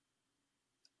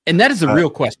 And that is a real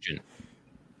question.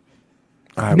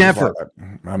 Never.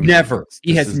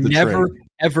 He has never,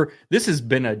 ever. This has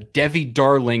been a Debbie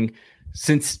Darling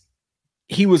since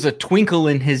he was a twinkle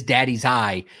in his daddy's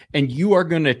eye. And you are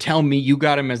going to tell me you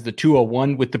got him as the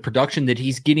 201 with the production that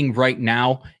he's getting right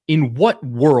now? In what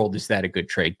world is that a good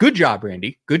trade? Good job,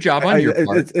 Randy. Good job on your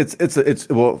part. It's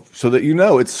well, so that you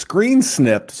know, it's screen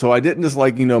snipped. So I didn't just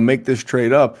make this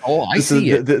trade up. Oh, I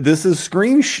see it. This is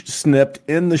screen snipped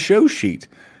in the show sheet.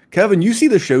 Kevin, you see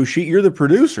the show sheet. You're the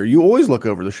producer. You always look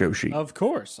over the show sheet. Of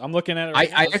course. I'm looking at it right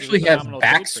now. I actually have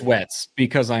back sweats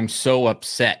because I'm so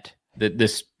upset that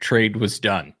this trade was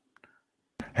done.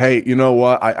 Hey, you know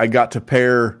what? I got to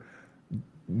pair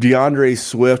DeAndre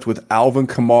Swift with Alvin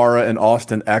Kamara and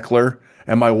Austin Eckler,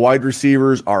 and my wide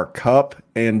receivers are Kupp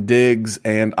and Diggs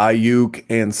and Ayuk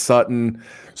and Sutton.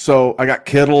 So I got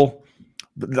Kittle.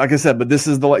 Like I said, but this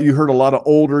is you heard a lot of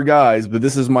older guys, but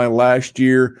this is my last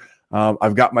year.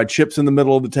 I've got my chips in the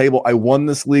middle of the table. I won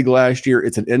this league last year.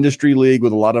 It's an industry league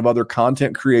with a lot of other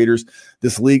content creators.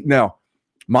 This league now,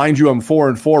 mind you, I'm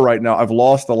 4-4 right now. I've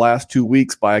lost the last 2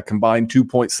 weeks by a combined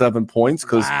 2.7 points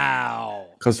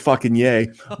because fucking yay.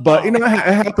 But it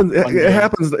happens.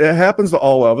 It happens to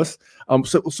all of us.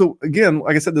 So again,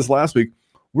 like I said this last week,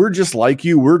 we're just like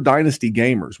you. We're Dynasty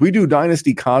gamers. We do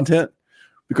Dynasty content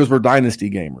because we're Dynasty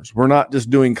gamers. We're not just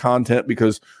doing content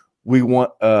because we want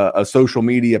a social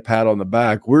media pat on the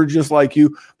back. We're just like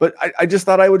you. But I just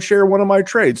thought I would share one of my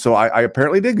trades. So I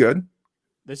apparently did good.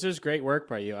 This is great work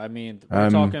by you. I mean,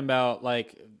 we're talking about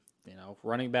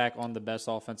running back on the best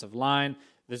offensive line.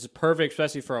 This is perfect,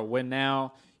 especially for a win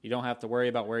now. You don't have to worry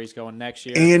about where he's going next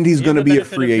year. And he's going to be a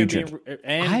free agent.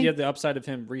 And you have the upside of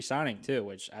him re-signing too,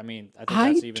 which, I mean, I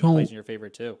think that's even plays in your favor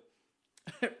too.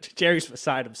 Jerry's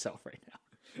beside himself right now.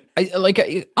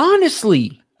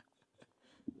 Honestly,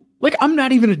 I'm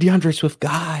not even a DeAndre Swift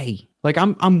guy.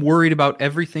 I'm worried about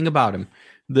everything about him.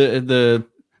 The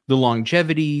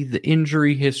longevity, the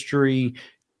injury history,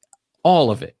 all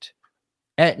of it.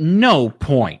 At no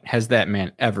point has that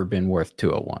man ever been worth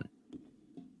 201.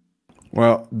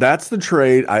 Well, that's the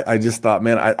trade. I just thought,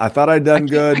 man, I thought I'd done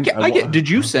good. Did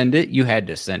you send it? You had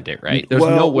to send it, right? There's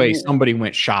no way somebody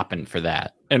went shopping for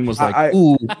that and was like,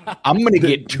 "Ooh, I'm going to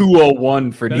get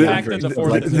 201 for DeAndre."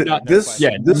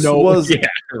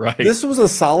 This was a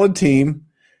solid team.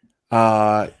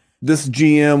 This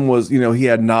GM was, he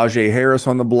had Najee Harris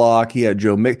on the block. He had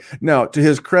Joe Mick. Now, to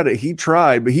his credit, he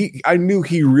tried, but I knew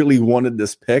he really wanted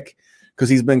this pick because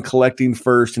he's been collecting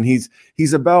first, and he's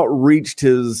about reached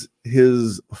his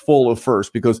full of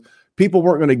first because people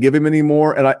weren't going to give him any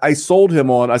more. And I sold him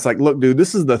on. I was like, look, dude,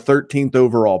 this is the 13th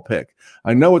overall pick.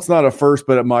 I know it's not a first,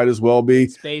 but it might as well be.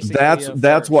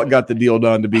 That's what got the deal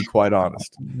done, to be quite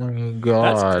honest. Oh,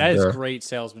 God, that is great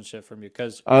salesmanship from you.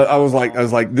 Because I was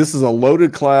like, this is a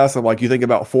loaded class. I'm like, you think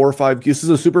about 4 or 5. This is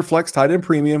a super flex tight end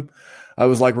premium. I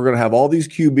was like, we're going to have all these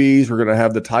QBs. We're going to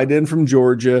have the tight end from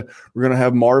Georgia. We're going to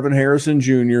have Marvin Harrison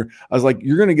Jr. I was like,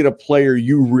 you're going to get a player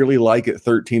you really like at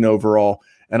 13 overall,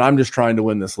 and I'm just trying to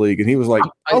win this league. And he was like,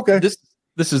 okay.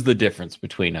 This is the difference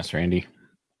between us, Randy.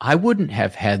 I wouldn't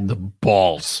have had the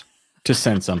balls to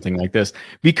send something like this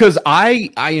because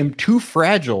I am too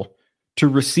fragile to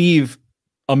receive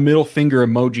a middle finger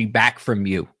emoji back from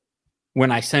you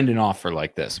when I send an offer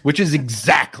like this, which is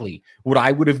exactly what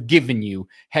I would have given you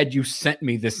had you sent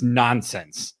me this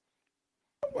nonsense.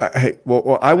 Hey,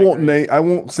 well, I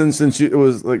won't since it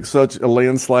was like such a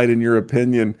landslide in your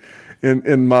opinion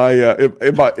in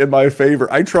my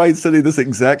favor. I tried sending this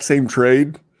exact same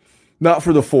trade. Not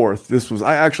for the 4th.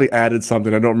 I actually added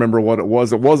something. I don't remember what it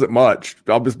was. It wasn't much.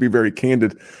 I'll just be very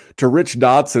candid. To Rich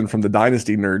Dotson from the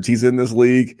Dynasty Nerds. He's in this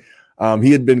league.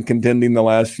 He had been contending the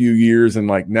last few years, and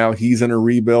now he's in a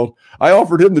rebuild. I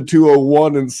offered him the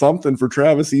 201 and something for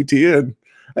Travis Etienne.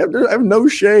 I have no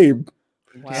shame.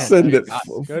 Wow. Send it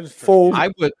full.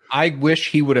 I wish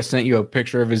he would have sent you a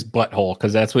picture of his butthole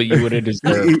because that's what you would have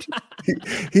deserved.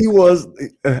 he was,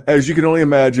 as you can only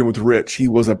imagine with Rich, he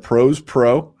was a pro's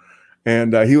pro.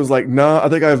 And he was like, no, I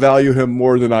think I value him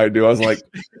more than I do. I was like,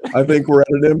 I think we're at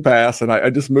an impasse. And I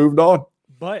just moved on.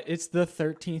 But it's the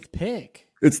 13th pick.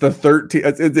 It's the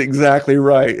 13th. It's exactly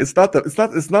right. It's not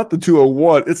the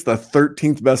 201. It's the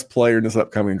 13th best player in this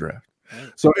upcoming draft.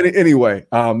 Right. So anyway,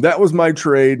 that was my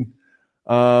trade.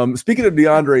 Speaking of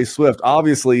DeAndre Swift,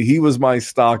 obviously he was my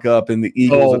stock up in the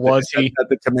Eagles at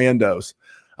the Commandos.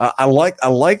 I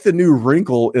like the new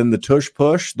wrinkle in the tush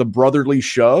push, the brotherly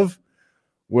shove,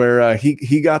 where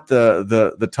he got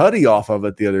the tutty off of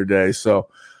it the other day. So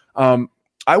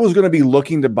I was going to be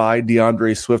looking to buy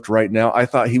DeAndre Swift right now. I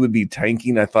thought he would be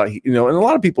tanking. I thought and a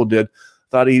lot of people did,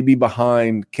 thought he'd be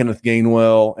behind Kenneth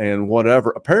Gainwell and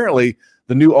whatever. Apparently,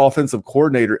 the new offensive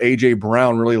coordinator, A.J.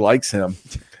 Brown, really likes him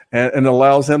and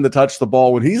allows him to touch the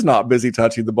ball when he's not busy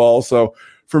touching the ball. So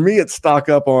for me, it's stock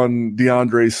up on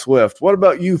DeAndre Swift. What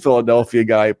about you, Philadelphia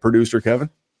guy, producer Kevin?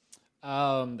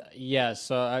 Yes.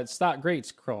 So it's not great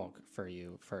scroll for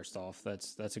you. First off,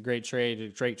 that's a great trade, a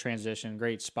great transition,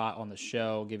 great spot on the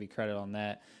show. Give you credit on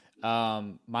that.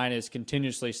 Mine is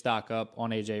continuously stock up on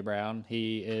AJ Brown.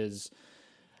 He is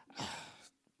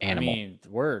animal. I mean,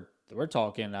 we're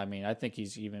talking. I mean, I think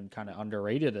he's even kind of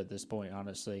underrated at this point,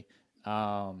 honestly.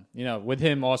 With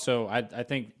him also, I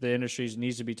think the industry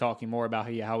needs to be talking more about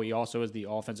how he also is the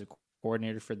offensive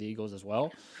coordinator for the Eagles as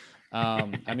well.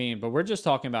 But we're just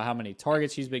talking about how many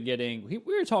targets he's been getting. We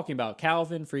were talking about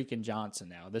Calvin freaking Johnson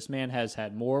now. This man has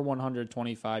had more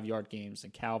 125-yard games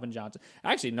than Calvin Johnson.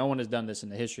 Actually, no one has done this in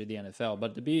the history of the NFL,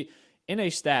 but to be in a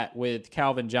stat with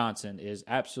Calvin Johnson is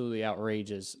absolutely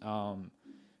outrageous.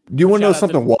 Do you want to know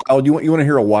something wild? You want to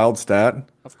hear a wild stat?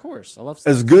 Of course. I love stats.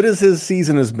 As good as his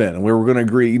season has been, and we were going to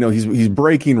agree, he's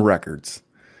breaking records.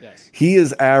 Yes. He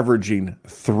is averaging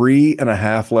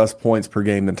 3.5 less points per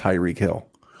game than Tyreek Hill.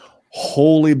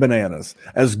 Holy bananas.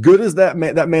 As good as that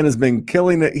man has been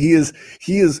killing it, he is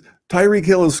Tyreek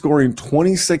Hill is scoring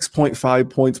 26.5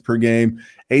 points per game.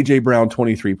 AJ Brown,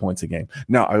 23 points a game.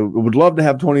 Now, I would love to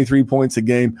have 23 points a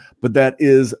game, but that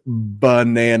is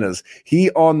bananas.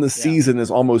 He on the season is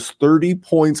almost 30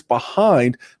 points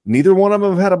behind. Neither one of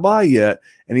them have had a bye yet,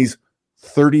 and he's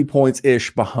 30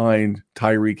 points-ish behind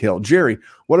Tyreek Hill. Jerry,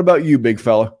 what about you, big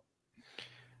fella?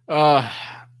 I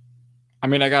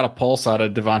got a pulse out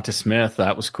of Devonta Smith.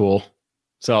 That was cool.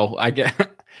 So I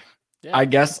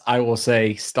guess I will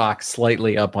say stock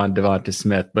slightly up on Devonta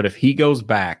Smith, but if he goes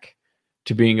back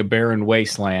to being a barren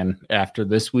wasteland after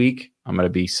this week, I'm going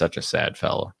to be such a sad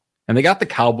fella. And they got the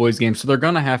Cowboys game, so they're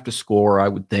going to have to score, I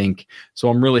would think. So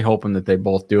I'm really hoping that they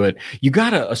both do it. You got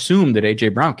to assume that A.J.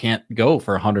 Brown can't go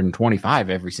for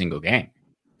 125 every single game.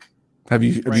 Have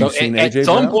you seen A.J. At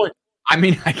some point, I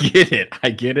get it.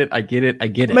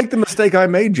 Make the mistake I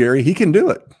made, Jerry. He can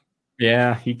do it.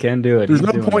 Yeah, he can do it. There's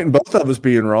no point in both of us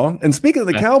being wrong. And speaking of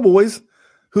the Cowboys,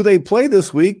 who they play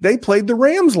this week, they played the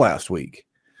Rams last week.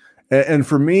 And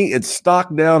for me, it's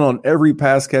stock down on every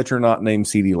pass catcher not named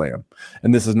CeeDee Lamb.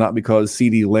 And this is not because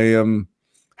CeeDee Lamb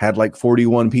had like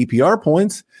 41 PPR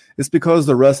points. It's because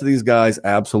the rest of these guys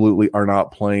absolutely are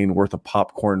not playing worth a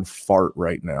popcorn fart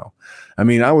right now. I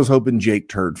mean, I was hoping Jake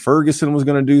Turd Ferguson was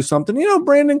going to do something.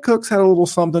 Brandon Cooks had a little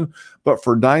something. But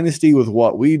for Dynasty, with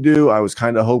what we do, I was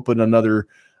kind of hoping another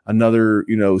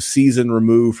season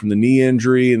removed from the knee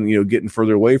injury and, getting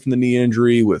further away from the knee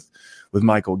injury with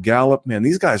Michael Gallup. Man,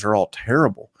 these guys are all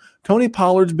terrible. Tony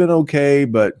Pollard's been okay,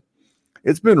 but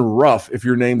it's been rough if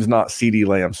your name's not CeeDee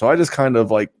Lamb. So I just kind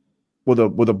of like with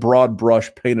a broad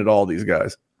brush painted all these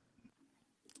guys.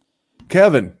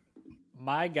 Kevin.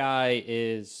 My guy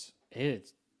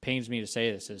it pains me to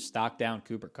say this, is stock down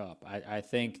Cooper Kupp. I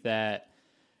think that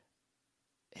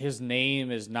his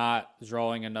name is not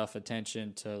drawing enough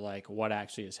attention to like what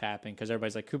actually is happening, because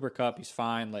everybody's like, Cooper Kupp, he's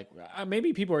fine. Like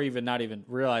maybe people are not even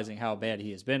realizing how bad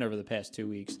he has been over the past 2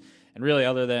 weeks. And really,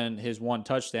 other than his one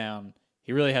touchdown,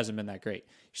 he really hasn't been that great.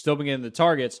 He's still been getting the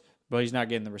targets, but he's not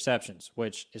getting the receptions,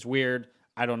 which is weird.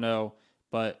 I don't know.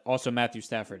 But also Matthew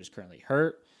Stafford is currently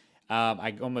hurt.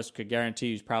 I almost could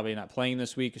guarantee he's probably not playing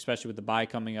this week, especially with the bye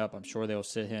coming up. I'm sure they'll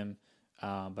sit him.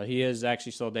 But he is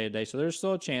actually still day-to-day, so there's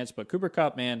still a chance. But Cooper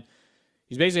Kupp, man,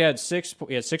 he's basically had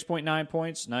 6.9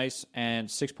 points, nice, and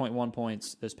 6.1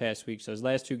 points this past week. So his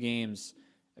last two games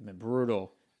have been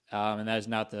brutal, and that is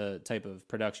not the type of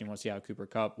production you want to see out of Cooper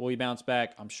Kupp. Will he bounce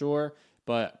back? I'm sure.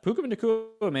 But Puka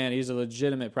Nacua, man, he's a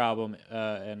legitimate problem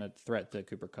and a threat to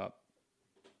Cooper Kupp.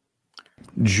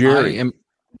 Jerry.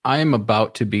 I am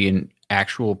about to be an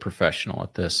actual professional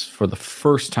at this for the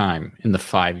first time in the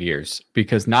 5 years,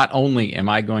 because not only am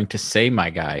I going to say my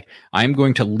guy, I'm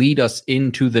going to lead us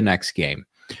into the next game.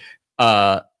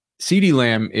 CeeDee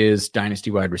Lamb is Dynasty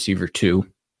wide receiver 2.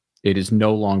 It is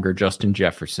no longer Justin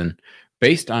Jefferson,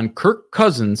 based on Kirk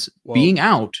Cousins being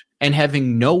out and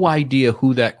having no idea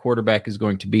who that quarterback is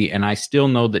going to be. And I still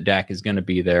know that Dak is going to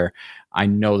be there. I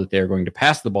know that they're going to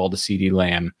pass the ball to CeeDee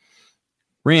Lamb.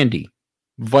 Randy,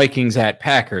 Vikings at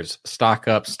Packers, stock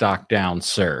up, stock down,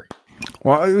 sir.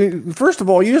 Well, I mean, first of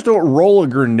all, you just don't roll a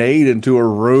grenade into a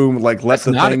room like let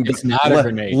the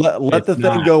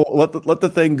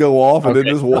thing go off, and then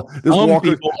just walk.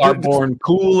 People are born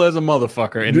cool as a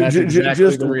motherfucker, and that's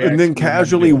exactly the reaction. And then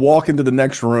casually walk into the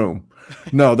next room.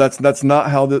 No, that's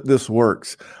not how this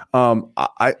works.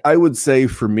 I would say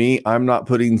for me, I'm not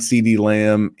putting CeeDee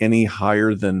Lamb any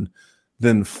higher than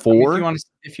 4.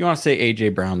 If you want to say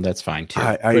AJ Brown, that's fine too.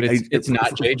 But it's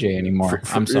not JJ anymore.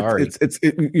 I'm sorry.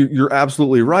 You're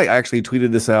absolutely right. I actually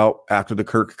tweeted this out after the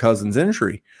Kirk Cousins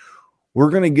injury.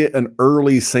 We're going to get an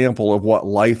early sample of what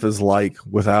life is like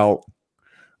without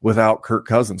Kirk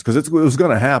Cousins, because it was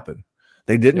going to happen.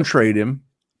 They didn't trade him.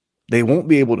 They won't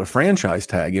be able to franchise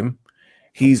tag him.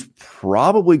 He's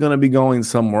probably going to be going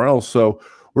somewhere else. So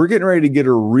we're getting ready to get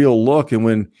a real look. And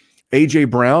when AJ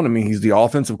Brown, I mean, he's the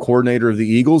offensive coordinator of the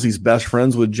Eagles. He's best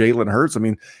friends with Jalen Hurts. I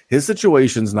mean, his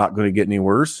situation's not going to get any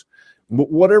worse. But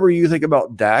whatever you think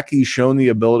about Dak, he's shown the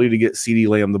ability to get CeeDee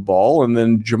Lamb the ball, and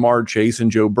then Jamar Chase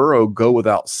and Joe Burrow go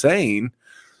without saying.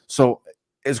 So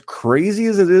as crazy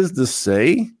as it is to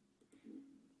say,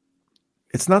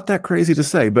 it's not that crazy to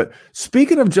say. But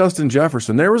speaking of Justin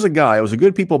Jefferson, there was a guy, it was a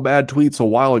Good People Bad Tweets a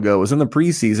while ago, it was in the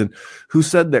preseason, who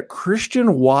said that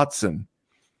Christian Watson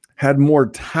had more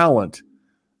talent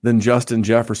than Justin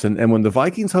Jefferson. And when the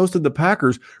Vikings hosted the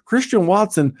Packers, Christian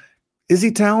Watson, is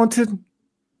he talented?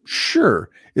 Sure.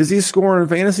 Is he scoring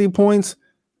fantasy points?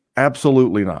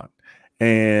 Absolutely not.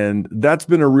 And that's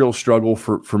been a real struggle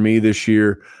for me this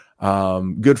year.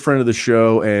 Good friend of the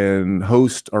show and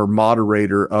host or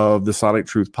moderator of the Sonic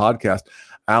Truth podcast,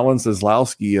 Alan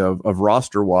Seslowski of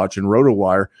Roster Watch and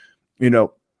RotoWire,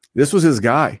 this was his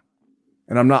guy.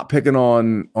 And I'm not picking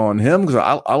on him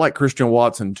because I like Christian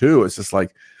Watson too. It's just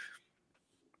like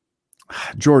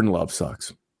Jordan Love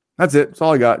sucks. That's it. That's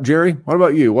all I got. Jerry, what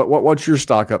about you? What's your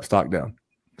stock up, stock down?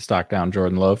 Stock down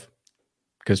Jordan Love,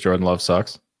 because Jordan Love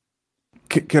sucks.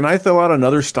 Can I throw out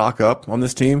another stock up on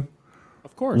this team?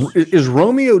 Of course. Is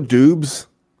Romeo Dubes,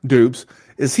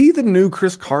 is he the new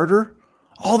Chris Carter?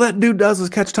 All that dude does is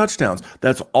catch touchdowns.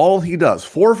 That's all he does.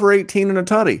 4 for 18 and a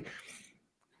tutty.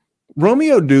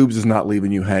 Romeo Dubes is not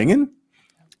leaving you hanging.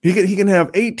 He can have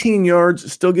 18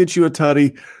 yards, still get you a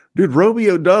tutty. Dude,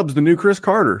 Romeo Dubs, the new Chris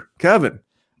Carter. Kevin.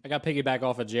 I got to piggyback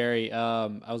off of Jerry.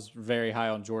 I was very high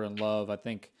on Jordan Love. I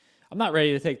think I'm not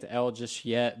ready to take the L just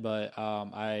yet, but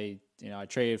I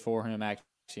traded for him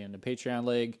actually in the Patreon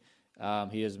league.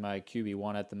 He is my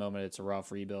QB1 at the moment. It's a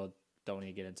rough rebuild. Don't need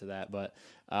to get into that, but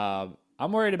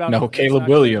I'm worried about. No, Caleb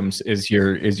Williams is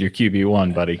your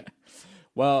QB1, buddy.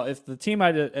 Well, if the team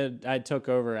I took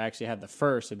over actually had the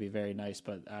first, it'd be very nice.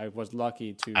 But I was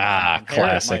lucky to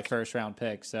inherit my first round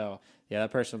pick. So yeah,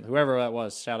 that person, whoever that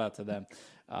was, shout out to them.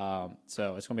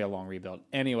 So it's gonna be a long rebuild.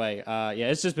 Anyway,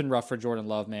 it's just been rough for Jordan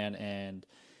Love, man, and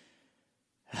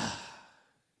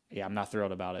yeah, I'm not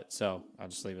thrilled about it. So I'll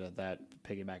just leave it at that.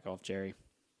 Piggyback off Jerry.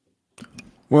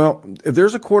 Well, if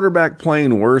there's a quarterback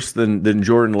playing worse than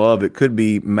Jordan Love, it could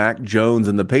be Mac Jones,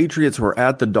 and the Patriots were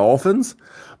at the Dolphins.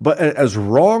 But as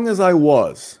wrong as I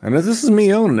was, and this is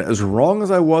me owning it, as wrong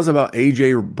as I was about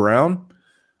A.J. Brown,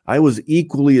 I was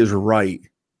equally as right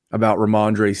about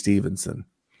Ramondre Stevenson.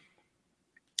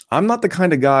 I'm not the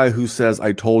kind of guy who says,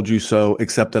 I told you so,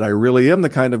 except that I really am the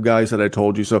kind of guy who said, I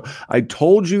told you so. I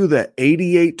told you that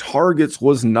 88 targets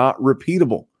was not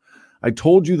repeatable. I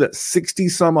told you that 60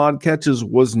 some odd catches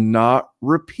was not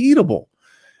repeatable.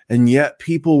 And yet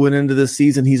people went into this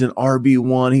season, he's an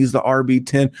RB1, he's the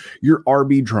RB10. You're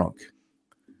RB drunk.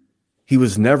 He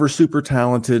was never super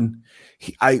talented.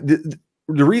 The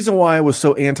reason why I was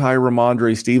so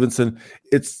anti-Ramondre Stevenson,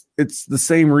 it's the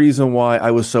same reason why I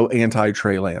was so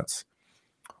anti-Trey Lance.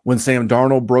 When Sam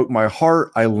Darnold broke my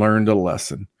heart, I learned a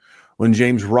lesson. When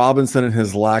James Robinson and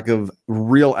his lack of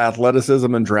real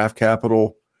athleticism and draft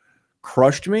capital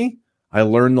crushed me, I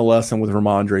learned the lesson with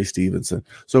Ramondre Stevenson.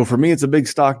 So for me, it's a big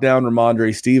stock down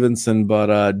Ramondre Stevenson.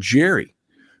 But Jerry,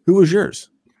 who was yours?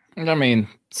 I mean,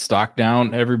 stock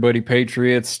down everybody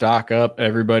Patriots, stock up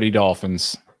everybody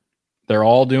Dolphins. They're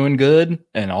all doing good,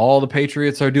 and all the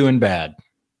Patriots are doing bad.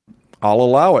 I'll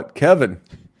allow it. Kevin.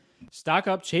 Stock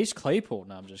up Chase Claypool.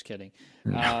 No, I'm just kidding.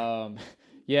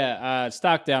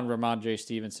 Stock down Ramondre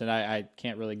Stevenson. I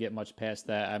can't really get much past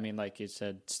that. I mean, like you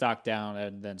said, stock down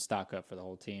and then stock up for the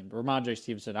whole team. Ramondre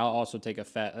Stevenson, I'll also take a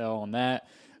fat L on that.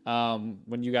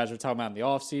 When you guys were talking about in the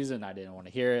offseason, I didn't want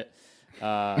to hear it.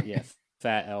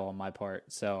 Fat L on my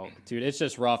part. So, dude, it's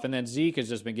just rough. And then Zeke has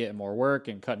just been getting more work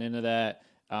and cutting into that.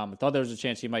 I thought there was a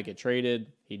chance he might get traded.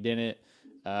 He didn't.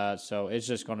 So it's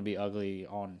just going to be ugly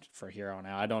for here on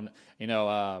out. I don't,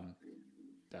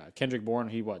 Kendrick Bourne,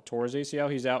 he tore his ACL.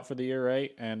 He's out for the year,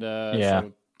 right? And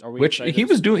so are we? Which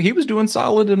excited? he was doing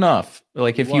solid enough.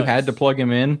 Like if you had to plug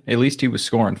him in, at least he was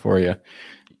scoring for you.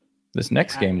 This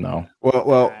next game, though.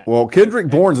 Well, Kendrick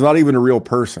Bourne's not even a real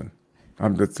person.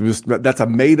 That's a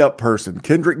made up person.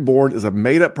 Kendrick Bourne is a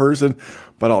made up person,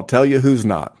 but I'll tell you who's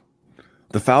not.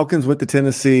 The Falcons went to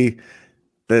Tennessee.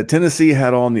 The Tennessee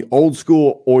had on the old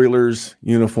school Oilers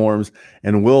uniforms,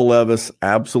 and Will Levis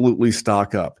absolutely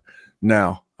stock up.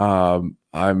 Now, I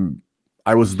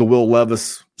was the Will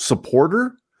Levis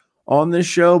supporter on this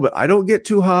show, but I don't get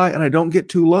too high and I don't get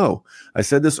too low. I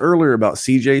said this earlier about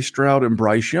CJ Stroud and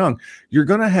Bryce Young. You're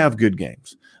going to have good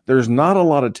games. There's not a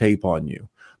lot of tape on you.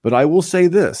 But I will say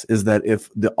this, is that if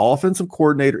the offensive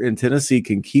coordinator in Tennessee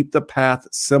can keep the path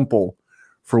simple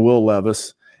for Will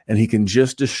Levis, and he can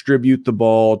just distribute the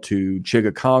ball to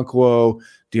Chigakonkwo,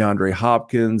 DeAndre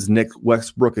Hopkins, Nick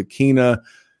Westbrook-Akina.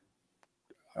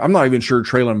 I'm not even sure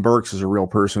Traylon Burks is a real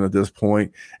person at this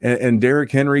point. And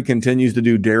Derrick Henry continues to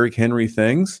do Derrick Henry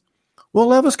things. Well,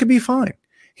 Levis could be fine.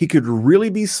 We could really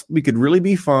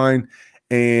be fine.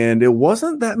 And it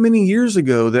wasn't that many years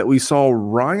ago that we saw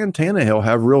Ryan Tannehill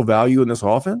have real value in this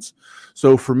offense.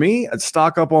 So for me, I'd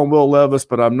stock up on Will Levis,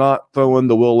 but I'm not throwing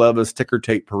the Will Levis ticker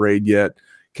tape parade yet.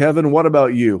 Kevin, what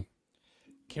about you?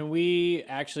 Can we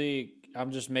actually,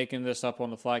 I'm just making this up on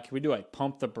the fly. Can we do a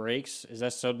pump the brakes? Is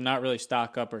that so not really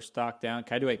stock up or stock down?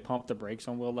 Can I do a pump the brakes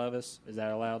on Will Levis? Is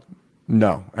that allowed?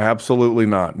 No, absolutely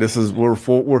not. We're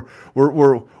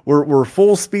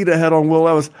full speed ahead on Will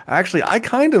Levis. Actually, I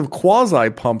kind of quasi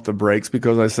pumped the brakes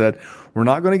because I said we're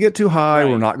not going to get too high,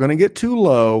 we're not going to get too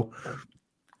low.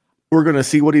 We're going to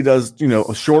see what he does,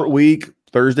 a short week,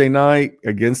 Thursday night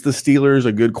against the Steelers,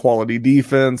 a good quality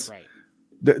defense.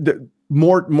 Right.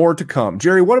 More to come.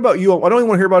 Jerry, what about you? I don't even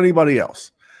want to hear about anybody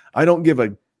else. I don't give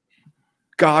a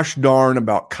gosh darn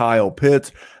about Kyle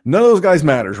Pitts. None of those guys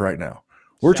matters right now.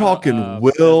 We're talking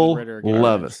Will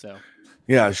Levis.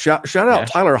 Yeah, shout out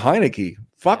Tyler Heineke.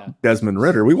 Fuck Desmond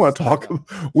Ritter. We want to talk.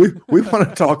 We want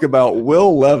to talk about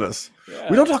Will Levis.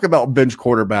 Yeah. We don't talk about bench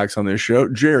quarterbacks on this show.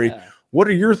 Jerry, what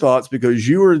are your thoughts? Because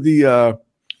you are the I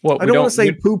don't want to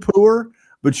say poo-pooer,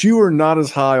 but you are not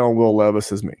as high on Will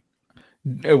Levis as me.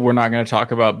 We're not going to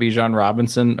talk about Bijan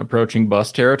Robinson approaching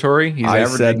bust territory. He's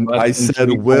averaging I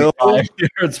said Will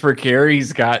yards per carry.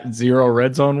 He's got 0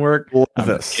 red zone work. I'm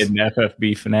just kidding,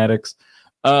 FFB fanatics.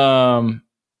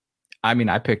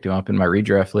 I picked him up in my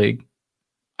redraft league.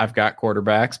 I've got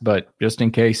quarterbacks, but just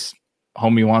in case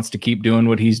homie wants to keep doing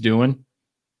what he's doing.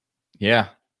 Yeah.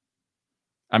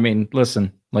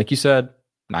 Listen, like you said,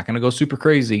 not going to go super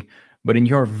crazy, but in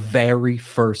your very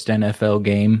first NFL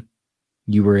game,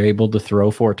 you were able to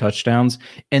throw 4 touchdowns,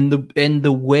 and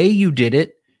the way you did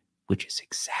it, which is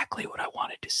exactly what I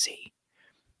wanted to see.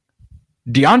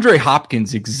 DeAndre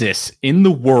Hopkins exists in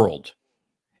the world,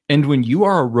 and when you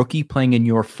are a rookie playing in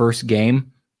your first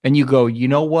game, and you go, you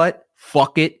know what?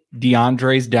 Fuck it,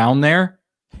 DeAndre's down there.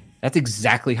 That's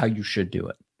exactly how you should do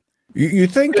it. You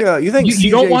think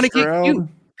you don't want to get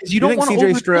you don't want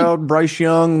CJ Stroud, Bryce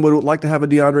Young would like to have a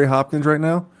DeAndre Hopkins right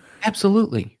now?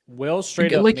 Absolutely. Will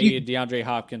straight up made DeAndre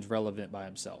Hopkins relevant by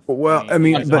himself. Well, but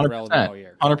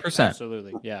 100%.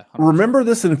 Absolutely. Yeah. 100%. Remember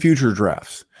this in future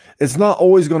drafts. It's not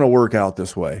always going to work out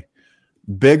this way.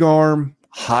 Big arm,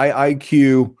 high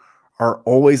IQ are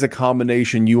always a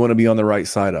combination you want to be on the right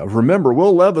side of. Remember,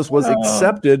 Will Levis was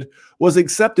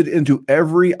accepted into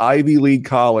every Ivy League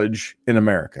college in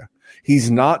America.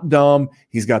 He's not dumb.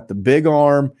 He's got the big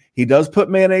arm. He does put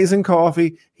mayonnaise in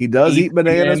coffee. He does eat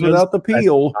bananas without the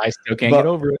peel. I still can't get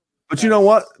over it. But you know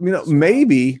what?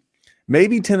 Maybe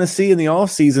Tennessee in the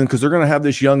offseason, because they're going to have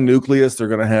this young nucleus. They're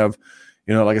going to have,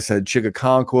 like I said,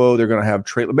 Chigakonkwo. They're going to have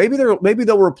Traylon. Maybe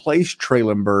they'll replace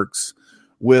Traylon Burks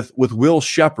with Will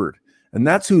Shepherd. And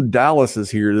that's who Dallas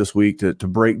is here this week to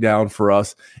break down for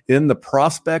us in the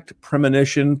prospect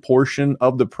premonition portion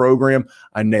of the program.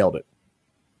 I nailed it.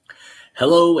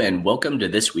 Hello and welcome to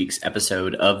this week's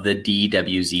episode of the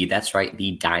DWZ. That's right,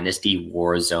 the Dynasty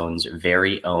WarZone's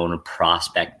very own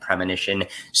prospect premonition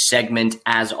segment.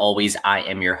 As always, I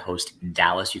am your host,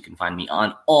 Dallas. You can find me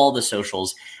on all the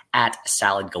socials at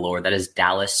Salad Galore. That is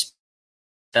Dallas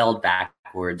spelled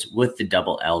backwards with the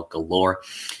double L galore.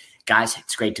 Guys,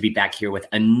 it's great to be back here with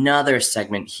another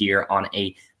segment here on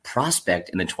a prospect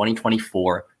in the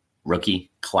 2024 rookie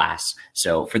class.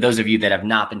 So for those of you that have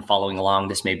not been following along,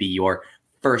 this may be your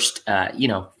first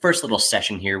little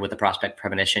session here with the prospect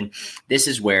premonition. This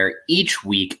is where each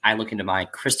week I look into my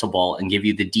crystal ball and give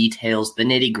you the details, the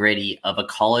nitty gritty of a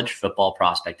college football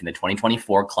prospect in the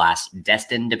 2024 class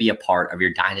destined to be a part of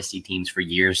your dynasty teams for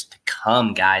years to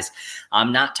come, guys.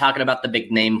 I'm not talking about the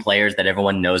big name players that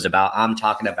everyone knows about. I'm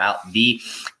talking about the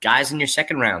guys in your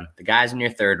second round, the guys in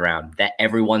your third round that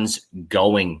everyone's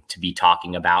going to be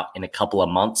talking about in a couple of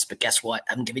months. But guess what?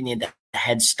 I'm giving you the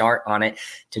head start on it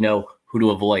to know who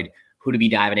to avoid, who to be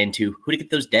diving into, who to get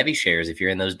those Devy shares if you're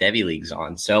in those Devy leagues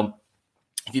on. So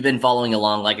If you've been following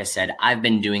along, like I said, I've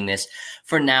been doing this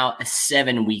for now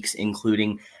 7 weeks,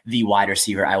 including the wide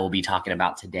receiver I will be talking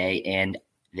about today. And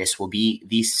this will be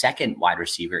the second wide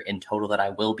receiver in total that I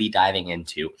will be diving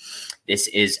into. This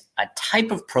is a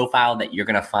type of profile that you're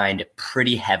going to find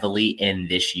pretty heavily in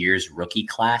this year's rookie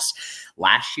class.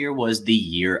 Last year was the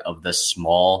year of the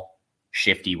small,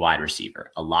 shifty wide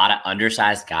receiver. A lot of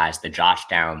undersized guys, the Josh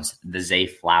Downs, the Zay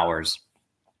Flowers,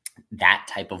 that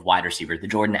type of wide receiver, the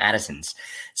Jordan Addisons,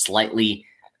 slightly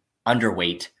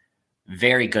underweight,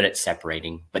 very good at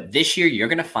separating. But this year, you're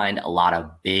going to find a lot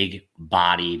of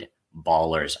big-bodied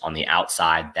ballers on the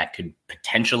outside that could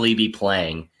potentially be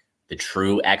playing the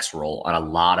true X role on a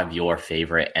lot of your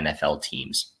favorite NFL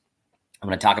teams. I'm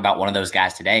going to talk about one of those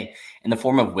guys today in the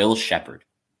form of Will Sheppard,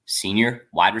 senior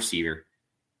wide receiver,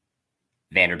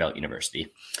 Vanderbilt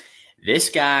University. This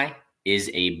guy is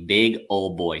a big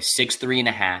old boy,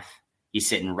 6'3.5". He's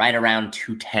sitting right around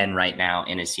 210 right now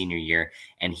in his senior year,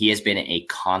 and he has been a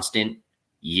constant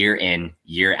year in,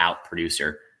 year out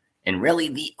producer, and really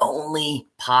the only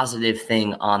positive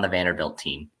thing on the Vanderbilt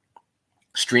team.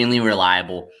 Extremely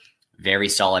reliable, very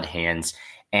solid hands,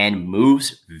 and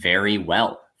moves very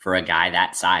well for a guy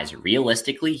that size.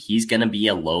 Realistically, he's going to be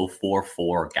a low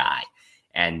 4.4 guy.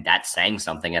 And that's saying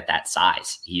something at that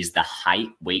size. He's the height,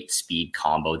 weight, speed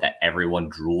combo that everyone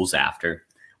drools after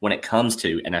when it comes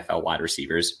to NFL wide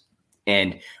receivers.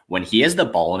 And when he has the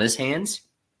ball in his hands,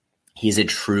 he's a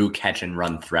true catch and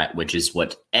run threat, which is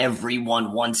what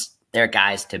everyone wants their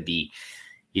guys to be.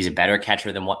 He's a better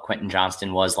catcher than what Quentin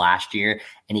Johnston was last year,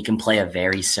 and he can play a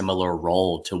very similar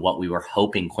role to what we were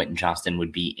hoping Quentin Johnston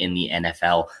would be in the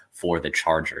NFL for the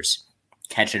Chargers.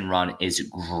 Catch and run is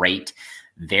great.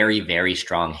 Very, very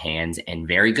strong hands and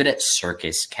very good at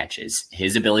circus catches.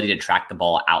 His ability to track the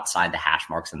ball outside the hash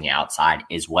marks on the outside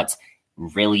is what's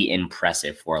really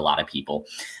impressive for a lot of people.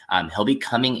 He'll be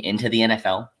coming into the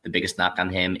NFL. The biggest knock on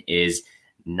him is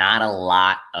not a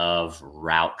lot of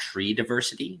route tree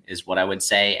diversity is what I would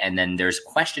say. And then there's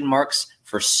question marks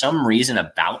for some reason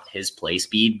about his play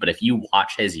speed. But if you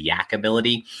watch his yak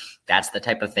ability, that's the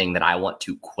type of thing that I want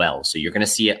to quell. So you're going to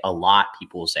see it a lot.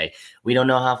 People will say, we don't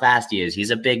know how fast he is.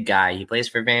 He's a big guy. He plays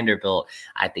for Vanderbilt.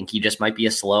 I think he just might be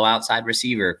a slow outside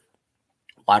receiver.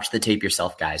 Watch the tape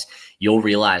yourself, guys. You'll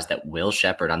realize that Will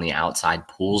Sheppard on the outside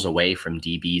pulls away from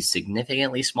DBs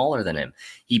significantly smaller than him.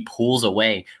 He pulls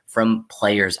away from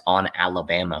players on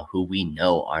Alabama who we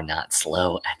know are not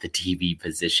slow at the DB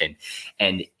position.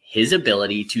 And his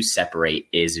ability to separate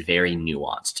is very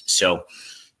nuanced. So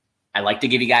I like to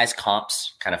give you guys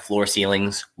comps, kind of floor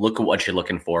ceilings. Look at what you're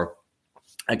looking for.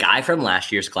 A guy from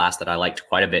last year's class that I liked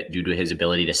quite a bit due to his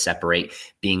ability to separate,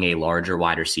 being a larger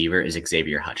wide receiver, is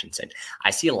Xavier Hutchinson. I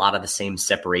see a lot of the same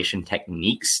separation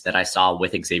techniques that I saw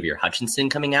with Xavier Hutchinson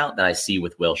coming out that I see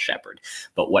with Will Sheppard.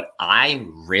 But what I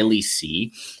really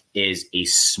see is a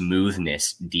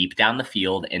smoothness deep down the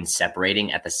field and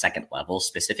separating at the second level,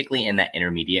 specifically in that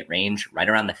intermediate range, right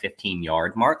around the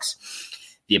 15-yard marks.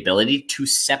 The ability to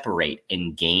separate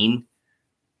and gain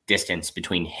distance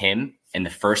between him and the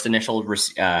first initial, the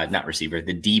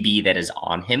DB that is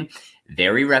on him,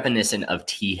 very reminiscent of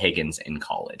T. Higgins in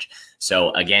college.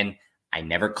 So again, I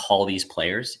never call these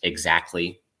players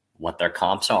exactly what their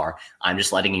comps are. I'm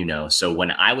just letting you know. So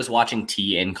when I was watching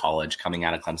T in college coming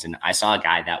out of Clemson, I saw a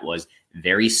guy that was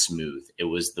very smooth. It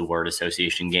was the word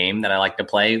association game that I like to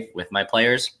play with my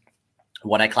players,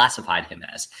 what I classified him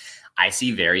as. I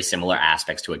see very similar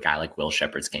aspects to a guy like Will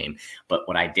Sheppard's game. But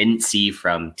what I didn't see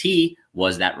from T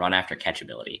was that run after catch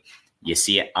ability. You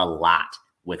see it a lot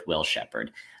with Will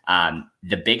Sheppard.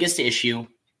 The biggest issue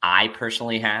I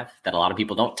personally have that a lot of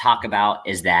people don't talk about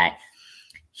is that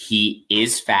he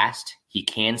is fast. He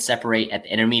can separate at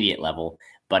the intermediate level.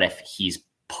 But if he's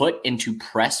put into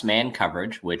press man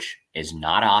coverage, which is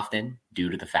not often due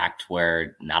to the fact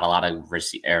where not a lot of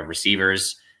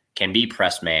receivers can be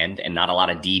press manned and not a lot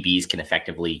of DBs can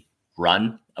effectively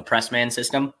run a press man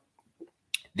system,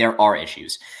 there are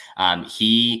issues.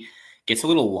 He gets a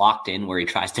little locked in where he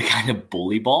tries to kind of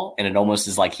bully ball, and it almost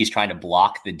is like he's trying to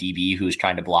block the DB who's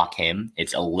trying to block him.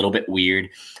 It's a little bit weird.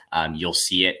 You'll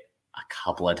see it a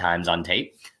couple of times on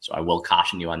tape, so I will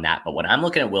caution you on that. But when I'm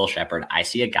looking at Will Sheppard, I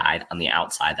see a guy on the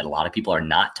outside that a lot of people are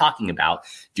not talking about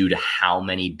due to how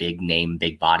many big name,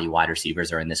 big body wide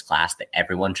receivers are in this class that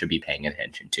everyone should be paying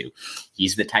attention to.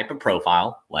 He's the type of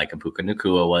profile like Apuka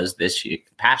Nacua was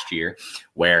past year,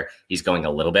 where he's going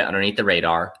a little bit underneath the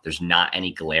radar. There's not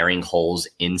any glaring holes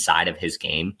inside of his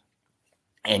game,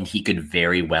 and he could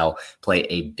very well play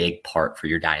a big part for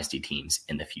your dynasty teams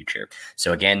in the future.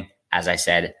 So again, as I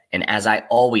said, and as I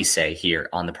always say here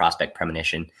on the Prospect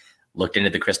Premonition, looked into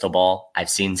the crystal ball. I've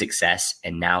seen success,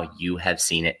 and now you have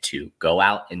seen it too. Go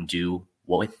out and do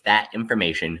with that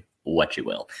information what you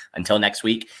will. Until next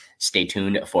week, stay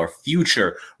tuned for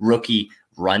future rookie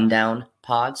rundown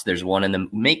pods. There's one in the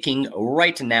making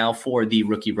right now for the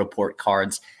rookie report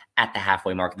cards at the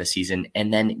halfway mark of the season.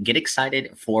 And then get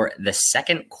excited for the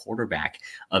second quarterback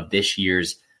of this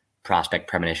year's prospect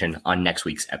premonition on next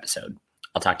week's episode.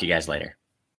 I'll talk to you guys later.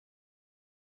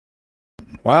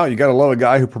 Wow, you got to love a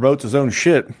guy who promotes his own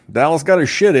shit. Dallas got his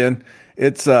shit in.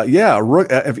 It's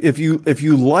if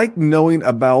you like knowing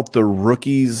about the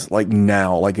rookies like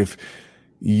now, like if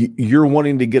you're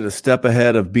wanting to get a step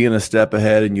ahead of being a step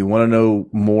ahead and you want to know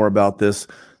more about this,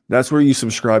 that's where you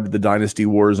subscribe to the Dynasty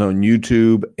WarZone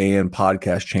YouTube and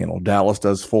podcast channel. Dallas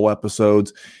does full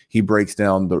episodes. He breaks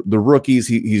down the rookies.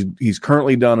 He's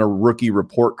currently done a rookie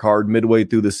report card midway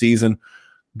through the season.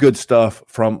 Good stuff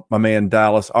from my man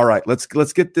Dallas. All right, let's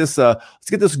get this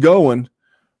going.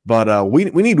 But we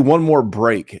need one more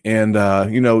break. And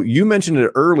you mentioned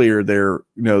it earlier there,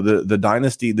 the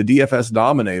Dynasty, the DFS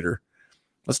Dominator.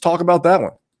 Let's talk about that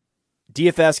one.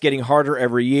 DFS getting harder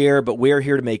every year, but we're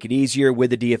here to make it easier with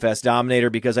the DFS Dominator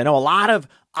because I know a lot of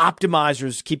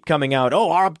optimizers keep coming out.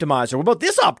 Oh, our optimizer. What about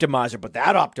this optimizer? But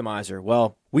that optimizer.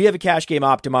 Well, we have a cash game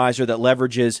optimizer that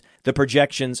leverages the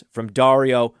projections from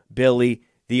Dario, Billy,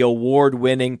 the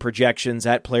award-winning projections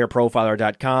at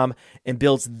playerprofiler.com, and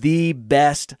builds the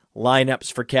best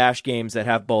lineups for cash games that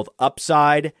have both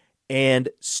upside and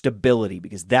stability,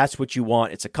 because that's what you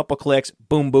want. It's a couple clicks,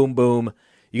 boom, boom, boom.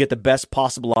 You get the best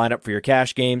possible lineup for your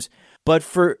cash games. But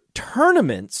for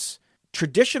tournaments,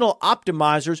 traditional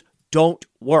optimizers don't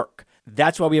work.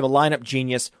 That's why we have a Lineup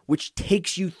Genius, which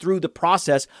takes you through the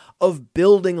process of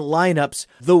building lineups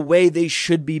the way they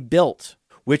should be built.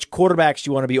 Which quarterbacks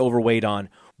you want to be overweight on,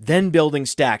 then building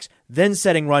stacks, then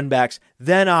setting runbacks,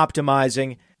 then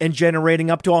optimizing, and generating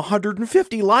up to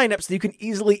 150 lineups that you can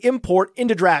easily import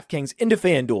into DraftKings, into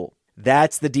FanDuel.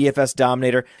 That's the DFS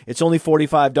Dominator. It's only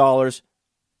 $45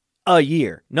 a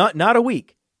year, not a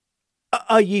week,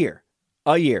 a year.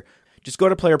 Just go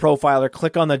to Player Profiler,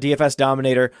 click on the DFS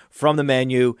Dominator from the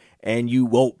menu, and you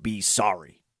won't be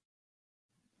sorry.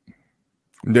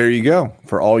 There you go.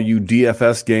 For all you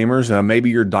DFS gamers, maybe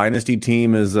your dynasty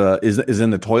team is in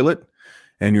the toilet,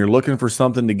 and you're looking for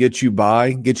something to get you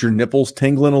by, get your nipples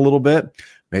tingling a little bit.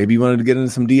 Maybe you wanted to get into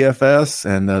some DFS,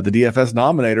 and the DFS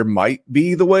Dominator might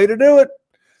be the way to do it.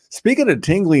 Speaking of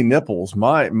tingly nipples,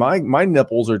 my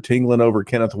nipples are tingling over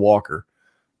Kenneth Walker.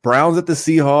 Browns at the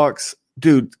Seahawks.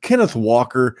 Dude, Kenneth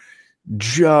Walker,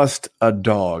 just a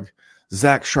dog.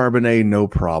 Zach Charbonnet, no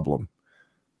problem.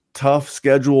 Tough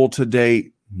schedule to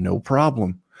date, no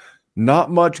problem. Not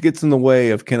much gets in the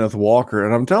way of Kenneth Walker.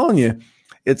 And I'm telling you,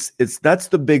 that's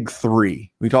the big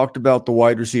three. We talked about the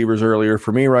wide receivers earlier.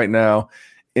 For me right now,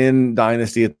 in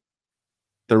Dynasty at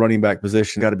the running back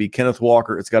position, it's got to be Kenneth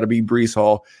Walker. It's got to be Breece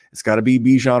Hall. It's got to be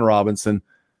Bijan Robinson.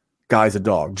 Guy's a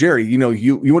dog. Jerry,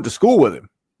 you went to school with him.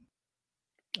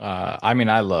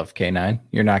 I love K9.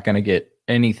 You're not going to get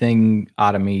anything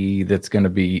out of me that's going to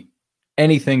be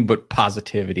anything but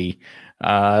positivity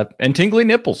and tingly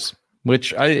nipples,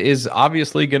 which is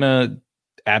obviously going to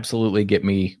absolutely get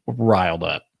me riled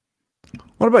up.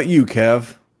 What about you,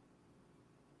 Kev?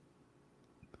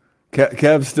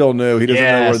 Kev still new. He doesn't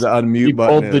know where the unmute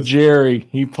button is.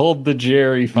 He pulled the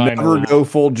Jerry finally. Never go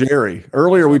full Jerry.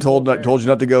 Earlier we told you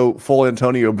not to go full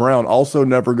Antonio Brown. Also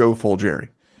never go full Jerry.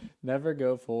 Never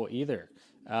go full either.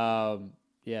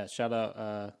 Shout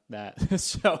out that.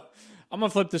 So I'm going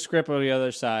to flip the script on the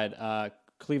other side.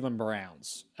 Cleveland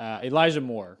Browns. Elijah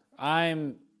Moore.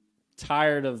 I'm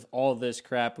tired of all this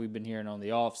crap we've been hearing on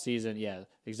the off season. Yeah,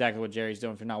 exactly what Jerry's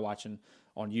doing. If you're not watching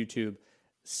on YouTube,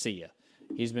 see ya.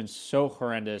 He's been so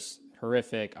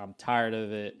horrific. I'm tired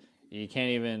of it. You can't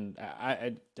even.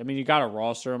 I mean, you got to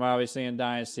roster him obviously in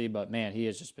Dynasty, but man, he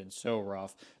has just been so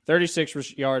rough.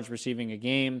 36 yards receiving a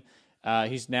game.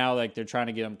 He's now they're trying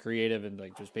to get him creative and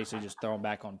just basically just throw him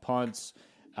back on punts.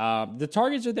 The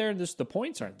targets are there, and just the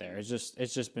points aren't there. It's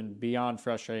just been beyond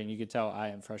frustrating. You can tell I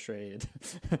am frustrated.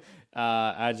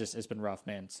 It's been rough,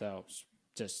 man. So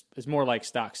it's more like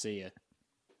stock. See ya.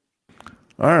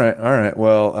 All right.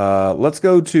 Well, let's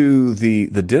go to the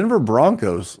Denver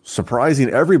Broncos surprising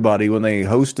everybody when they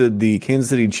hosted the Kansas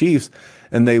City Chiefs,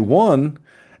 and they won.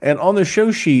 And on the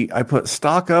show sheet, I put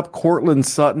stock up Courtland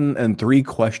Sutton and 3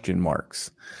 question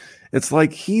marks. It's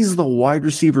like he's the wide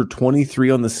receiver 23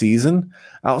 on the season.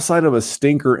 Outside of a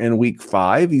stinker in week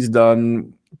 5, he's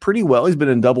done pretty well. He's been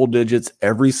in double digits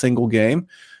every single game.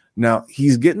 Now,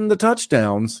 he's getting the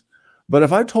touchdowns, but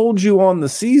if I told you on the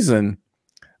season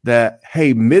that,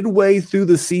 hey, midway through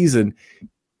the season,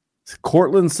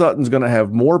 Cortland Sutton's going to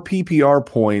have more PPR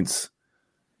points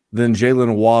than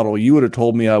Jalen Waddle, you would have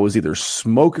told me I was either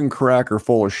smoking crack or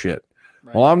full of shit.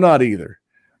 Right. Well, I'm not either.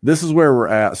 This is where we're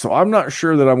at. So I'm not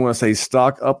sure that I'm going to say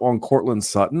stock up on Cortland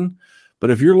Sutton. But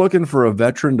if you're looking for a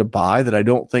veteran to buy that I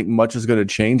don't think much is going to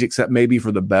change except maybe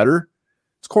for the better,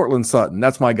 it's Cortland Sutton.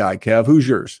 That's my guy, Kev. Who's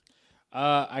yours?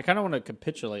 I kind of want to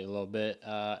capitulate a little bit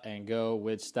and go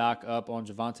with stock up on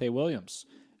Javonte Williams,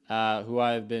 who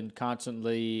I've been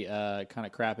constantly kind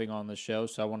of crapping on the show.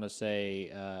 So I want to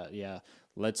say,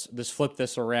 let's just flip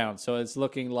this around. So it's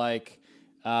looking like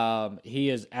he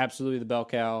is absolutely the bell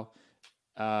cow.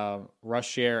 Rush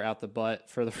share out the butt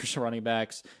for the first running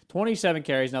backs. 27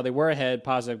 carries. Now, they were ahead,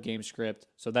 positive game script,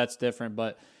 so that's different.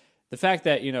 But the fact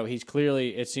that, he's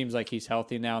clearly, it seems like he's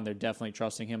healthy now, and they're definitely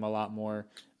trusting him a lot more.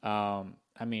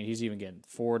 He's even getting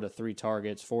 4 and 3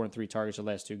 targets the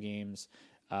last 2 games.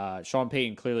 Sean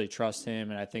Payton clearly trusts him,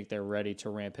 and I think they're ready to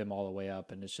ramp him all the way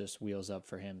up, and it's just wheels up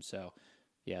for him. So,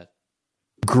 yeah.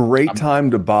 Great time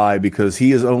to buy because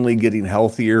he is only getting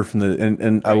healthier from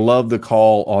and I love the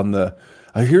call on the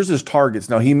here's his targets.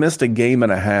 Now he missed a game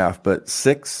and a half, but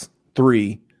 6,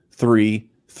 3, 3,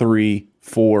 3,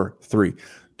 4, 3.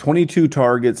 22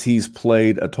 targets. He's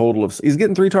played a total of he's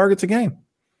getting 3 targets a game.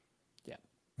 Yeah.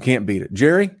 Can't beat it.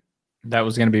 Jerry? That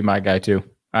was going to be my guy too.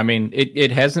 I mean,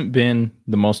 it hasn't been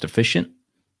the most efficient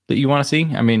that you want to see.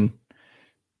 I mean,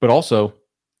 but also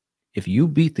if you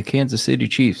beat the Kansas City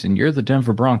Chiefs and you're the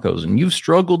Denver Broncos and you've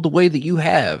struggled the way that you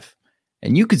have,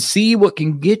 and you could see what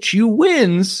can get you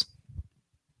wins,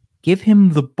 give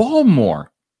him the ball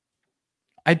more.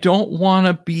 I don't want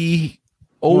to be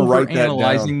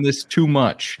overanalyzing this too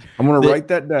much. I'm going to write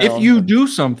that down. If you do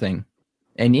something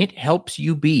and it helps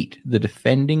you beat the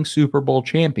defending Super Bowl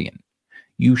champion,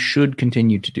 you should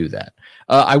continue to do that.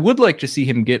 I would like to see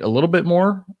him get a little bit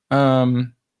more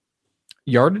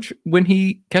yardage when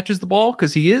he catches the ball,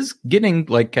 because he is getting,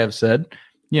 like Kev said,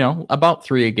 about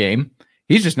 3 a game.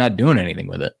 He's just not doing anything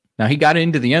with it. Now, he got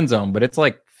into the end zone, but it's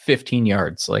like 15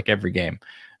 yards like every game.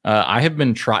 I have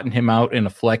been trotting him out in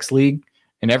a flex league,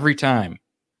 and every time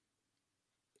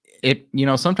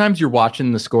sometimes you're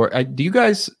watching the score. Do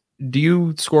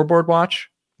you scoreboard watch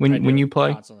when you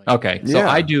play? Constantly. Okay. So Yeah,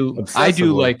 I do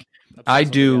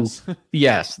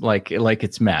yes, like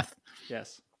it's meth.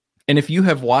 Yes. And if you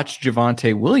have watched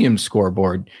Javonte Williams'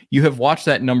 scoreboard, you have watched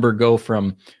that number go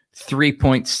from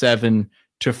 3.7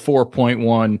 to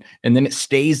 4.1, and then it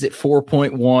stays at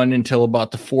 4.1 until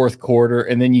about the fourth quarter,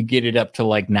 and then you get it up to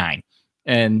like 9.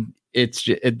 And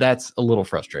that's a little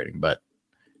frustrating, but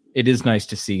it is nice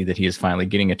to see that he is finally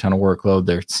getting a ton of workload.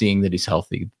 They're seeing that he's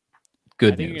healthy.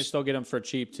 Good I think news. you can still get him for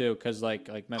cheap too, because like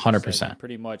Memphis 100%. said,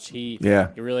 pretty much he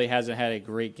really hasn't had a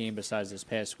great game besides this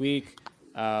past week.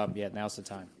 Now's the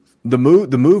time. The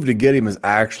move to get him is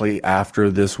actually after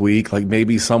this week. Like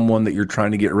maybe someone that you're trying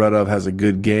to get rid of has a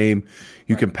good game.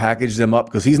 You can package them up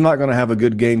because he's not going to have a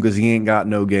good game because he ain't got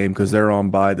no game because they're on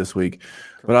bye this week.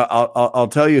 But I'll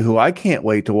tell you who I can't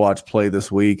wait to watch play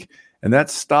this week, and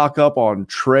that's stock up on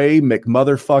Trey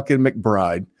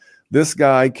McBride. This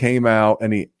guy came out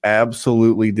and he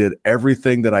absolutely did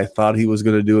everything that I thought he was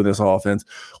going to do in this offense.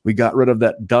 We got rid of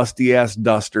that dusty-ass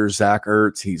duster, Zach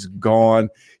Ertz. He's gone.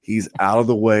 He's out of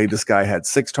the way. This guy had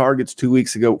 6 targets 2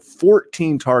 weeks ago,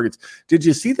 14 targets. Did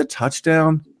you see the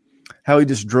touchdown? How he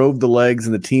just drove the legs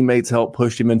and the teammates helped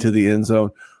push him into the end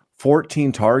zone.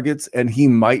 14 targets, and he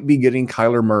might be getting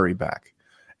Kyler Murray back.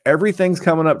 Everything's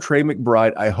coming up Trey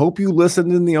McBride. I hope you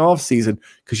listened in the offseason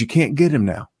because you can't get him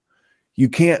now. You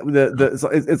can't.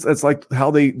 It's like how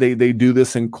they do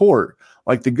this in court.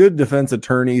 Like the good defense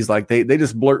attorneys, like they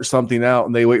just blurt something out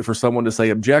and they wait for someone to say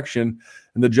objection,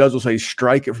 and the judge will say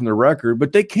strike it from the record.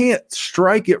 But they can't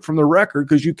strike it from the record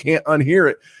because you can't unhear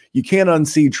it. You can't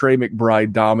unsee Trey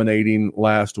McBride dominating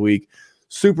last week.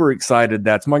 Super excited.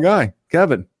 That's my guy,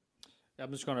 Kevin.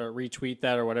 I'm just going to retweet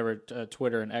that or whatever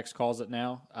Twitter and X calls it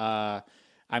now.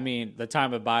 The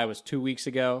time of buy was 2 weeks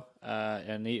ago,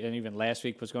 and even last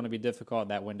week was going to be difficult.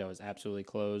 That window is absolutely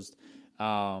closed.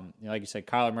 Like you said,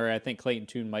 Kyler Murray, I think Clayton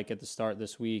Tune might get the start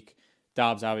this week.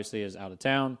 Dobbs obviously is out of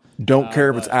town. Don't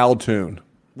care if it's Al Tune.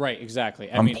 Right,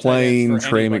 exactly. I'm playing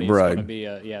Trey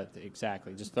McBride.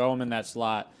 Exactly. Just throw him in that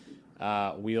slot.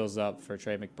 Wheels up for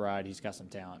Trey McBride. He's got some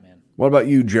talent, man. What about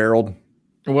you, Gerald?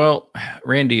 Well,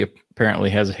 Randy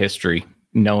apparently has a history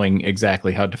knowing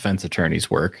exactly how defense attorneys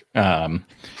work. I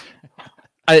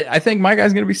think my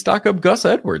guy's going to be stock up Gus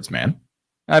Edwards, man.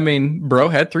 I mean, bro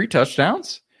had 3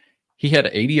 touchdowns. He had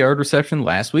an 80-yard reception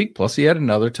last week, plus he had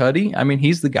another tutty. I mean,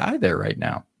 he's the guy there right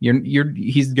now.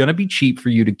 He's going to be cheap for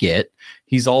you to get.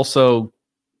 He's also,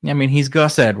 he's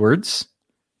Gus Edwards.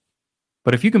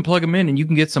 But if you can plug him in and you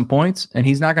can get some points and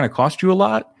he's not going to cost you a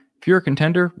lot, if you're a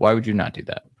contender, why would you not do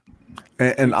that?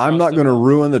 And I'm not going to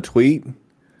ruin the tweet.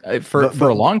 For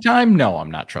a long time, no, I'm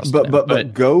not trusting him.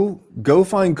 But go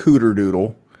find Cooter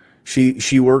Doodle.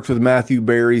 She worked with Matthew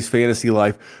Berry's Fantasy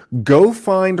Life. Go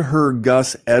find her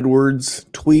Gus Edwards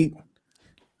tweet.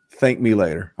 Thank me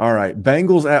later. All right.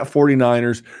 Bengals at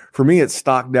 49ers. For me, it's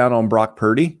stock down on Brock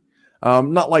Purdy.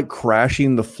 Not like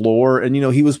crashing the floor. And,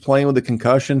 he was playing with a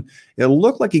concussion. It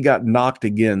looked like he got knocked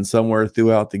again somewhere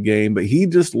throughout the game, but he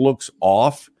just looks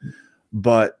off.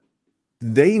 But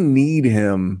they need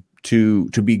him to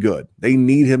be good. They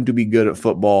need him to be good at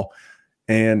football.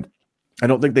 And I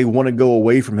don't think they want to go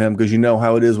away from him because you know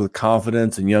how it is with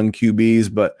confidence and young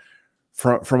QBs. But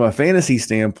from a fantasy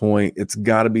standpoint, it's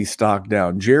got to be stock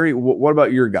down. Jerry, what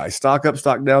about your guy? Stock up,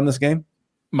 stock down this game?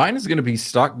 Mine is going to be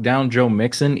stock down Joe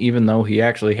Mixon, even though he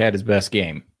actually had his best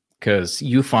game, because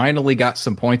you finally got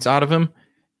some points out of him.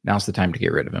 Now's the time to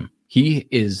get rid of him. He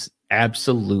is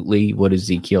absolutely what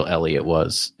Ezekiel Elliott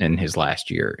was in his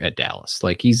last year at Dallas.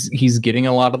 Like he's getting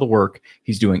a lot of the work.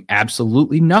 He's doing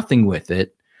absolutely nothing with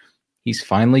it. He's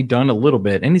finally done a little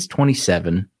bit, and he's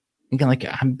 27.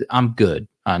 I'm good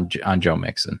on Joe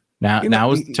Mixon.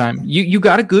 Now is the time. You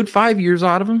got a good 5 years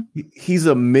out of him. He's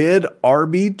a mid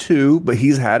RB2, but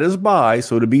he's had his bye.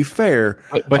 So to be fair,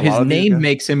 but his name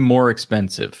makes him more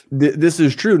expensive. This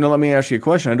is true. Now let me ask you a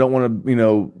question. I don't want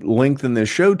to lengthen this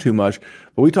show too much,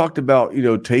 but we talked about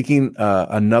taking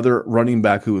another running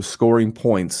back who was scoring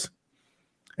points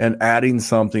and adding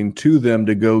something to them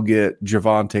to go get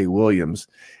Javonte Williams.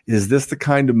 Is this the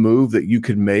kind of move that you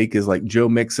could make? Is like Joe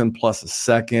Mixon plus a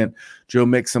second, Joe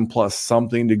Mixon plus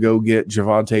something to go get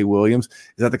Javonte Williams?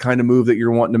 Is that the kind of move that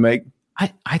you're wanting to make?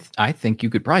 I think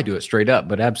you could probably do it straight up,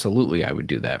 but absolutely I would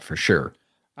do that for sure.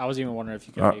 I was even wondering if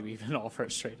you could maybe even offer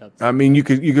it straight up. I mean, you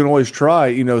can always try.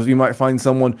 You might find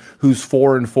someone who's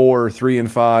 4-4 or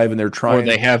 3-5, and they're trying. Or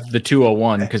they have the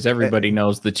 201 because everybody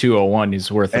knows the 201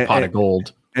 is worth a pot of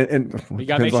gold. And you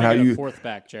got to make sure you get a fourth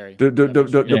back, Jerry.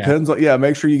 Depends on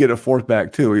make sure you get a fourth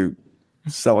back too. You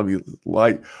selling me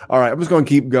light. All right, I'm just going to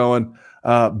keep going.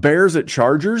 Bears at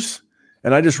Chargers,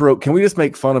 and I just wrote, can we just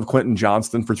make fun of Quentin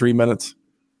Johnston for 3 minutes?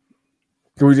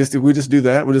 Can we just do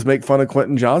that? We'll just make fun of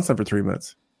Quentin Johnston for 3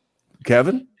 minutes.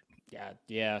 Kevin?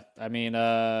 Yeah. I mean,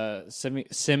 Simi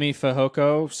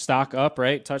Fehoko, stock up,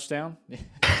 right? Touchdown.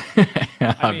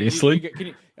 Obviously.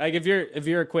 If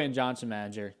you're a Quentin Johnson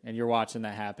manager and you're watching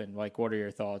that happen, like, what are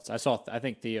your thoughts? I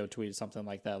think Theo tweeted something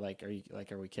like that.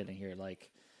 Are we kidding here?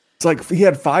 It's like he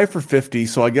had 5 for 50,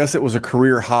 so I guess it was a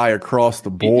career high across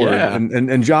the board. Yeah.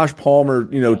 And Josh Palmer,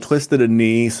 twisted a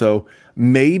knee, so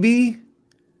maybe.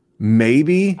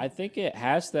 I think it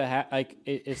has to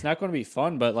it's not going to be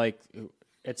fun, but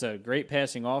it's a great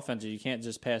passing offense. You can't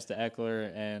just pass to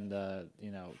Eckler and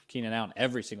Keenan Allen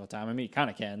every single time. I mean, you kind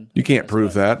of can. You can't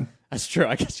prove that. That's true.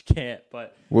 I guess you can't.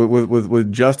 But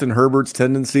with Justin Herbert's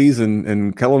tendencies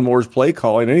and Kellen Moore's play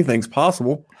calling, anything's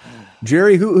possible.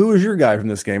 Jerry, who is your guy from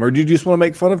this game, or do you just want to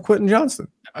make fun of Quentin Johnston?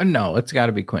 No, it's got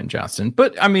to be Quentin Johnston.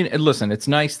 But I mean, listen, it's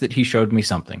nice that he showed me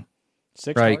something.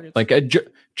 6 right? targets?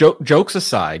 Jokes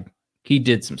aside, he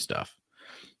did some stuff.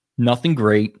 Nothing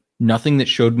great. Nothing that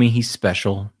showed me he's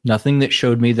special. Nothing that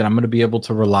showed me that I'm going to be able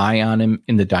to rely on him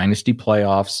in the Dynasty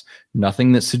playoffs.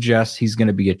 Nothing that suggests he's going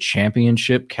to be a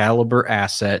championship caliber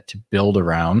asset to build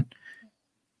around.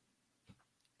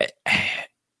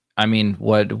 I mean,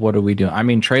 what are we doing? I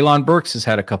mean, Treylon Burks has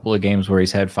had a couple of games where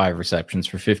he's had 5 receptions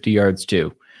for 50 yards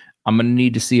too. I'm going to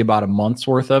need to see about a month's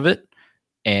worth of it.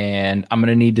 And I'm going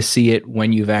to need to see it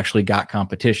when you've actually got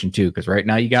competition too, because right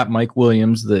now you got Mike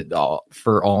Williams that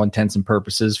for all intents and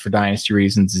purposes, for dynasty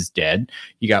reasons, is dead.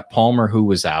 You got Palmer, who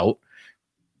was out.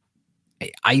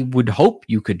 I would hope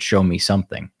you could show me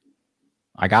something.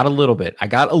 I got a little bit. I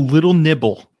got a little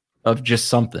nibble of just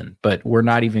something, but we're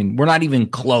not even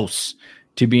close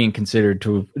to being considered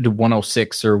to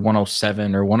 106 or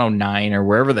 107 or 109 or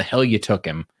wherever the hell you took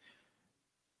him.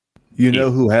 You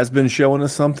know who has been showing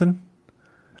us something?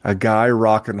 A guy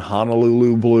rocking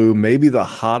Honolulu blue, maybe the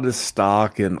hottest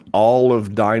stock in all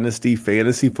of Dynasty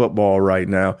fantasy football right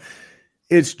now.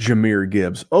 It's Jahmyr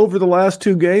Gibbs. Over the last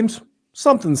 2 games,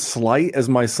 something slight, as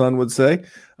my son would say.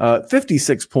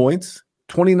 56 points,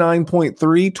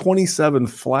 29.3, 27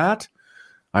 flat.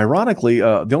 Ironically,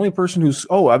 the only person who's...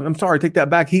 I'm sorry, take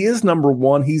that back. He is number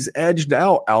 1. He's edged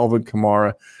out Alvin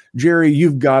Kamara. Jerry,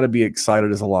 you've got to be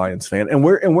excited as a Lions fan. And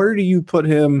where do you put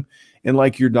him in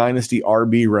your Dynasty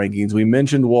RB rankings? We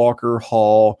mentioned Walker,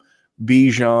 Hall,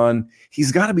 Bijan.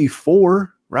 He's got to be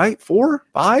 4, right? 4,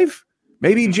 5,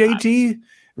 maybe JT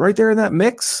right there in that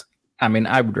mix. I mean,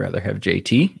 I would rather have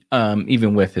JT,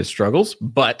 even with his struggles,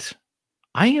 but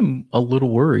I am a little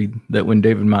worried that when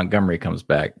David Montgomery comes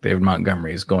back, David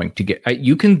Montgomery is going to get.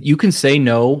 You can say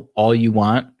no all you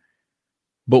want,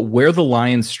 but where the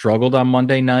Lions struggled on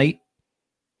Monday night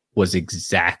was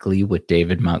exactly what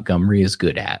David Montgomery is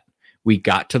good at. We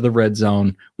got to the red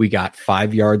zone, we got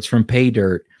 5 yards from pay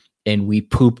dirt, and we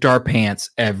pooped our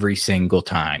pants every single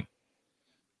time.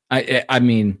 I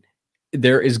mean,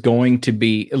 there is going to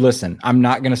be. Listen, I'm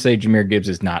not going to say Jahmyr Gibbs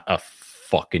is not a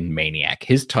fucking maniac.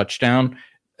 His touchdown,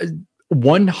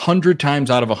 100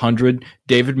 times out of 100,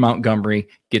 David Montgomery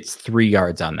gets 3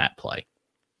 yards on that play.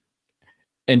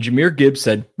 And Jahmyr Gibbs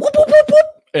said, whoop, whoop, whoop, whoop,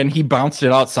 and he bounced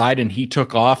it outside and he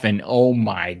took off. And oh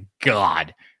my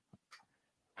God,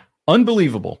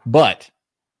 unbelievable. But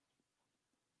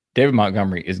David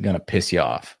Montgomery is going to piss you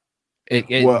off.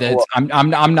 That's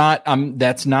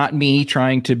not me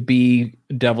trying to be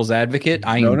devil's advocate.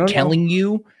 I am telling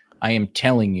you. I'm going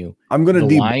to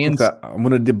debunk that. I'm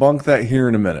going to debunk that here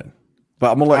in a minute.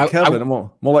 But I'm going to let Kevin. I'm going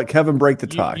to let Kevin break the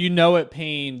tie. You know it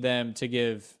pained them to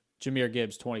give Jahmyr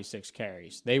Gibbs 26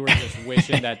 carries. They were just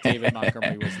wishing that David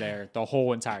Montgomery was there the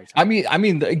whole entire time. I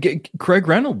mean, Craig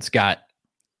Reynolds got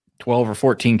 12 or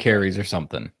 14 carries or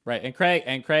something. Right. And Craig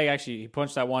actually, he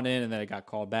punched that one in and then it got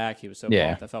called back. He was so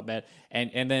pumped. I felt bad.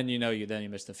 And then, you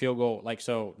missed the field goal.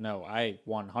 No, I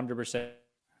 100%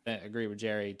 agree with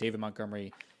Jerry. David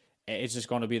Montgomery, it's just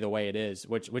going to be the way it is,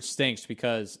 which stinks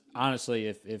because honestly,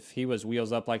 if he was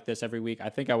wheels up like this every week, I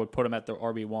think I would put him at the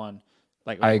RB1,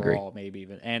 overall, I agree. Maybe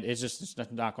even. And it's just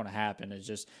not going to happen. It's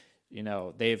just,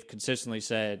 they've consistently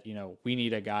said, we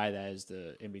need a guy that is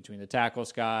the in between the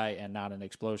tackles guy and not an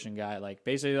explosion guy.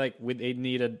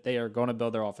 They are going to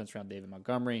build their offense around David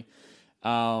Montgomery.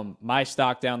 My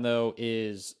stock down though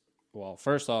is,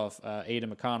 first off,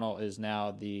 Aiden McConnell is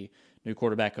now the new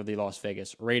quarterback of the Las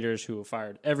Vegas Raiders, who have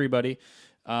fired everybody.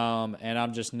 And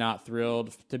I'm just not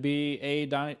thrilled to be a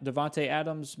Devontae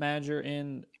Adams manager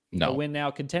in a win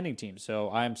now contending team.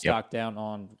 So I'm stocked down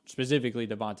on specifically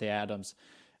Devontae Adams.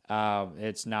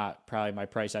 It's not probably my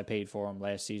price I paid for him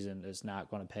last season is not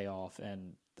going to pay off.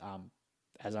 And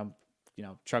as I'm,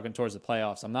 trucking towards the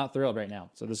playoffs, I'm not thrilled right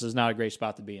now. So this is not a great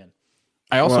spot to be in.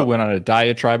 I also went on a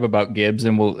diatribe about Gibbs,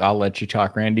 and I'll let you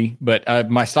talk, Randy. But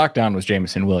my stock down was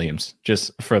Jameson Williams,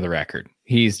 just for the record.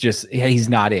 He's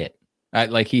not it.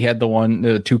 He had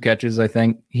the 2 catches, I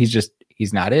think.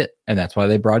 He's not it. And that's why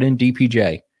they brought in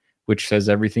DPJ, which says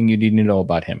everything you need to know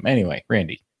about him. Anyway,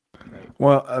 Randy.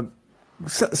 Well,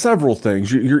 several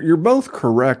things. You're both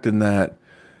correct in that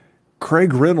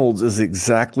Craig Reynolds is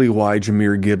exactly why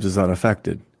Jahmyr Gibbs is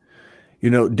unaffected.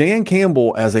 Dan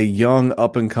Campbell, as a young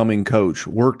up-and-coming coach,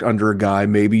 worked under a guy,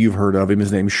 maybe you've heard of him,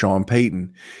 his name's Sean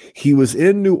Payton. He was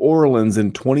in New Orleans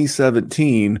in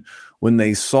 2017 when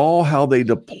they saw how they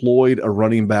deployed a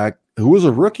running back, who was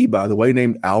a rookie, by the way,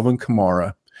 named Alvin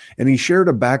Kamara, and he shared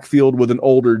a backfield with an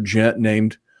older gent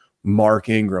named Mark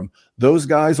Ingram. Those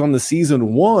guys on the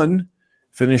season one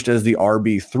finished as the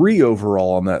RB3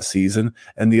 overall on that season,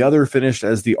 and the other finished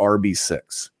as the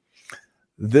RB6.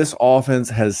 This offense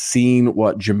has seen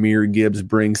what Jahmyr Gibbs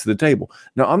brings to the table.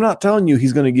 Now, I'm not telling you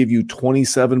he's going to give you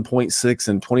 27.6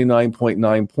 and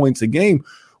 29.9 points a game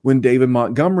when David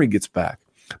Montgomery gets back,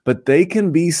 but they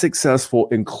can be successful,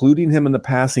 including him in the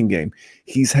passing game.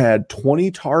 He's had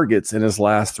 20 targets in his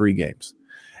last 3 games,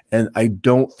 and I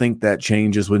don't think that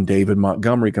changes when David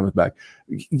Montgomery comes back.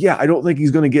 Yeah, I don't think he's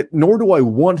going to get, nor do I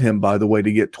want him, by the way,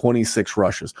 to get 26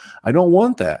 rushes. I don't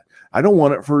want that. I don't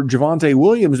want it for Javonte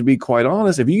Williams, to be quite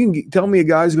honest. If you can tell me a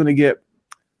guy's going to get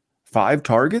 5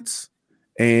 targets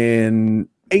and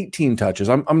 18 touches,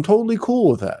 I'm totally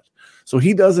cool with that. So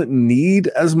he doesn't need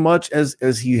as much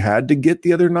as he had to get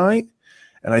the other night.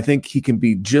 And I think he can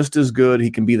be just as good.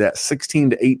 He can be that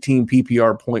 16 to 18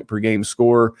 PPR point per game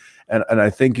scorer. And I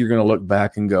think you're going to look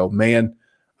back and go, man,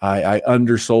 I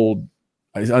undersold.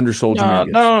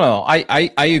 No.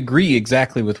 I agree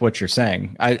exactly with what you're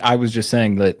saying. I was just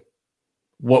saying that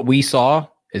what we saw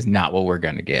is not what we're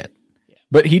going to get. Yeah.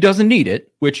 But he doesn't need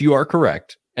it, which you are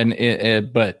correct.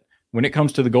 But when it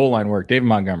comes to the goal line work, David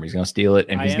Montgomery's going to steal it,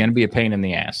 and he's going to be a pain in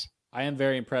the ass. I am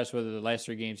very impressed with the last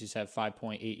 3 games. He's had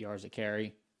 5.8 yards a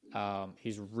carry.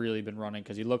 He's really been running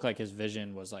because he looked like his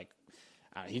vision was like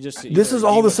this is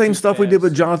all the same stuff we did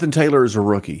with Jonathan Taylor as a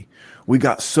rookie. We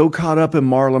got so caught up in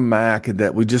Marlon Mack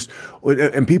that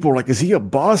and people were like, is he a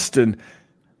bust? And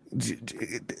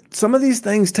some of these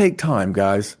things take time,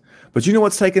 guys. But you know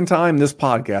what's taking time? This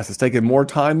podcast is taking more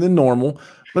time than normal.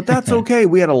 But that's okay.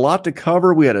 We had a lot to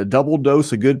cover. We had a double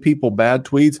dose of good people, bad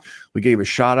tweets. We gave a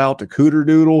shout out to Cooter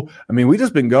Doodle. I mean, we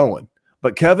just been going.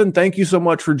 But Kevin, thank you so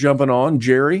much for jumping on.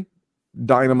 Jerry,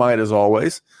 dynamite as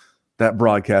always. That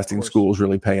broadcasting school is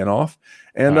really paying off.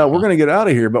 And we're going to get out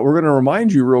of here, but we're going to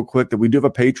remind you real quick that we do have a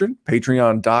patron,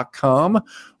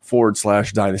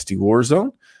 patreon.com/Dynasty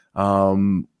Warzone.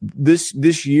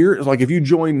 This year, like if you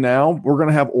join now, we're going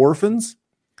to have orphans.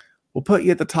 We'll put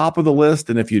you at the top of the list.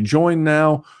 And if you join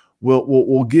now,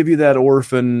 we'll give you that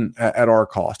orphan at our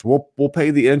cost. We'll pay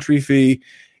the entry fee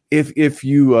if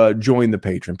you join the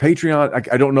Patreon.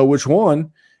 I don't know which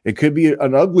one. It could be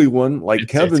an ugly one like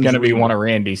Kevin's. It's going to be one of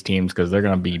Randy's teams because they're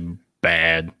going to be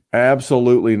bad.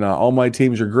 Absolutely not. All my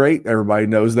teams are great. Everybody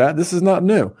knows that. This is not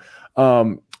new.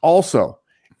 Also,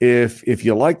 if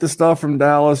you like the stuff from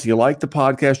Dallas, you like the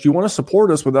podcast, you want to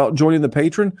support us without joining the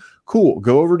patron, cool.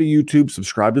 Go over to YouTube,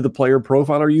 subscribe to the Player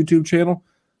Profiler YouTube channel,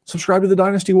 subscribe to the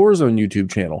Dynasty Warzone YouTube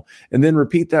channel, and then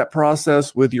repeat that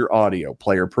process with your audio,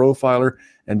 Player Profiler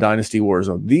and Dynasty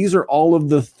Warzone. These are all of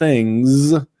the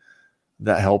things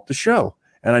that help the show.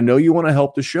 And I know you want to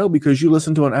help the show because you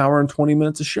listened to an hour and 20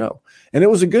 minutes of show. And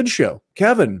it was a good show.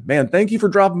 Kevin, man, thank you for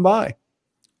dropping by.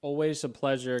 Always a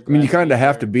pleasure. I mean, you kind of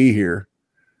have to be here.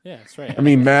 Yeah, that's right. I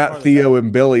mean, Matt, Theo,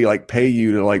 and Billy pay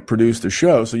you to produce the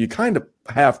show, so you kind of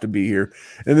have to be here.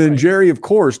 And then Jerry, of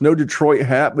course, no Detroit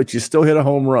hat, but you still hit a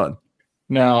home run.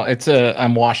 No,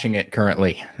 I'm washing it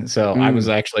currently. So I was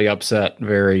actually upset,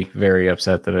 very, very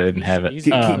upset that I didn't have it.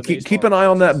 Keep an eye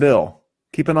on that bill.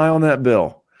 Keep an eye on that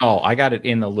bill. Oh, I got it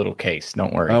in the little case.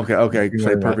 Don't worry. Okay.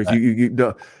 Perfect.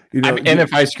 And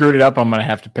if I screwed it up, I'm going to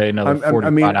have to pay another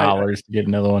 $45 to get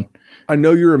another one. I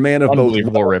know you're a man of both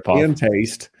rip-off and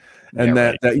taste, and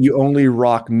that you only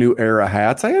rock New Era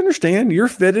hats. I understand you're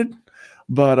fitted,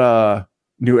 but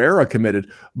New Era committed.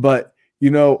 But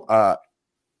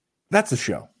that's the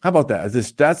show. How about that?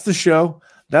 That's the show.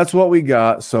 That's what we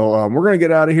got. So we're gonna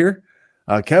get out of here.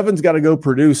 Kevin's got to go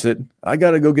produce it. I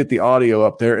got to go get the audio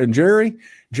up there, and Jerry's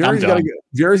got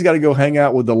to go hang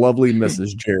out with the lovely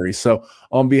Mrs. Jerry. So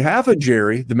on behalf of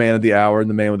Jerry, the man of the hour and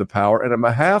the man with the power, and on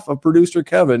behalf of producer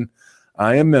Kevin,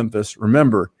 I am Memphis.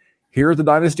 Remember, here at the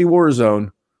Dynasty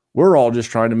Warzone, we're all just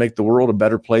trying to make the world a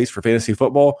better place for fantasy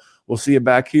football. We'll see you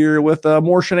back here with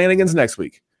more shenanigans next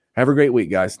week. Have a great week,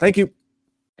 guys. Thank you.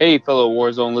 Hey, fellow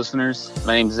Warzone listeners.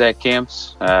 My name is Zach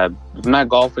Camps. If I'm not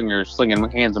golfing or slinging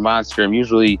my hands of Monster, I'm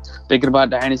usually thinking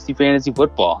about Dynasty Fantasy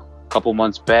Football. A couple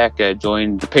months back, I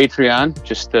joined the Patreon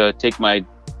just to take my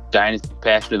Dynasty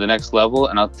passion to the next level.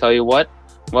 And I'll tell you what,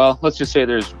 well, let's just say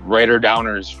there's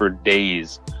writer-downers for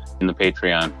days in the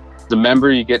Patreon. As a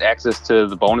member, you get access to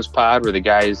the bonus pod where the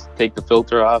guys take the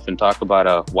filter off and talk about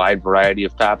a wide variety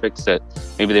of topics that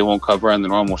maybe they won't cover on the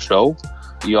normal show.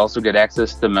 You also get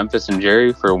access to Memphis and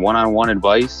Jerry for one-on-one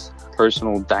advice,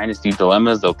 personal Dynasty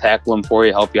dilemmas. They'll tackle them for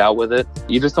you, help you out with it.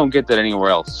 You just don't get that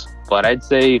anywhere else. But I'd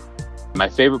say my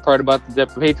favorite part about the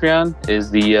Patreon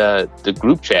is the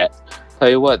group chat.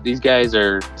 Tell you what, these guys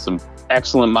are some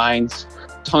excellent minds.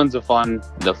 Tons of fun.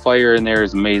 The fire in there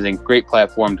is amazing. Great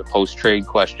platform to post trade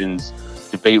questions,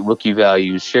 debate rookie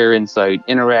values, share insight,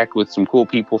 interact with some cool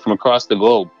people from across the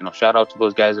globe. Shout out to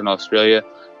those guys in Australia.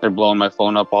 They're blowing my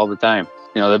phone up all the time.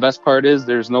 The best part is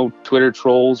there's no Twitter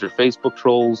trolls or Facebook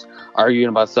trolls arguing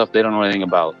about stuff they don't know anything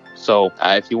about. So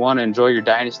if you want to enjoy your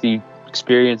Dynasty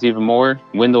experience even more,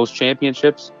 win those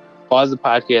championships, pause the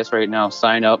podcast right now,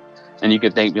 sign up, and you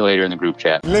can thank me later in the group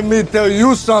chat. Let me tell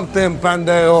you something,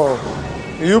 Pandeo.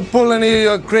 You pull any of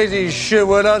your crazy shit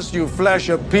with us, you flash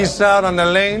a piece out on the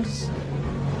lanes,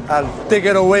 I'll take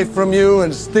it away from you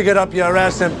and stick it up your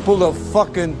ass and pull the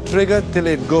fucking trigger till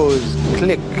it goes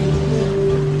click.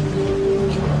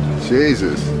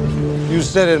 Jesus. You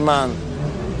said it, man.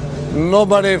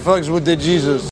 Nobody fucks with the Jesus.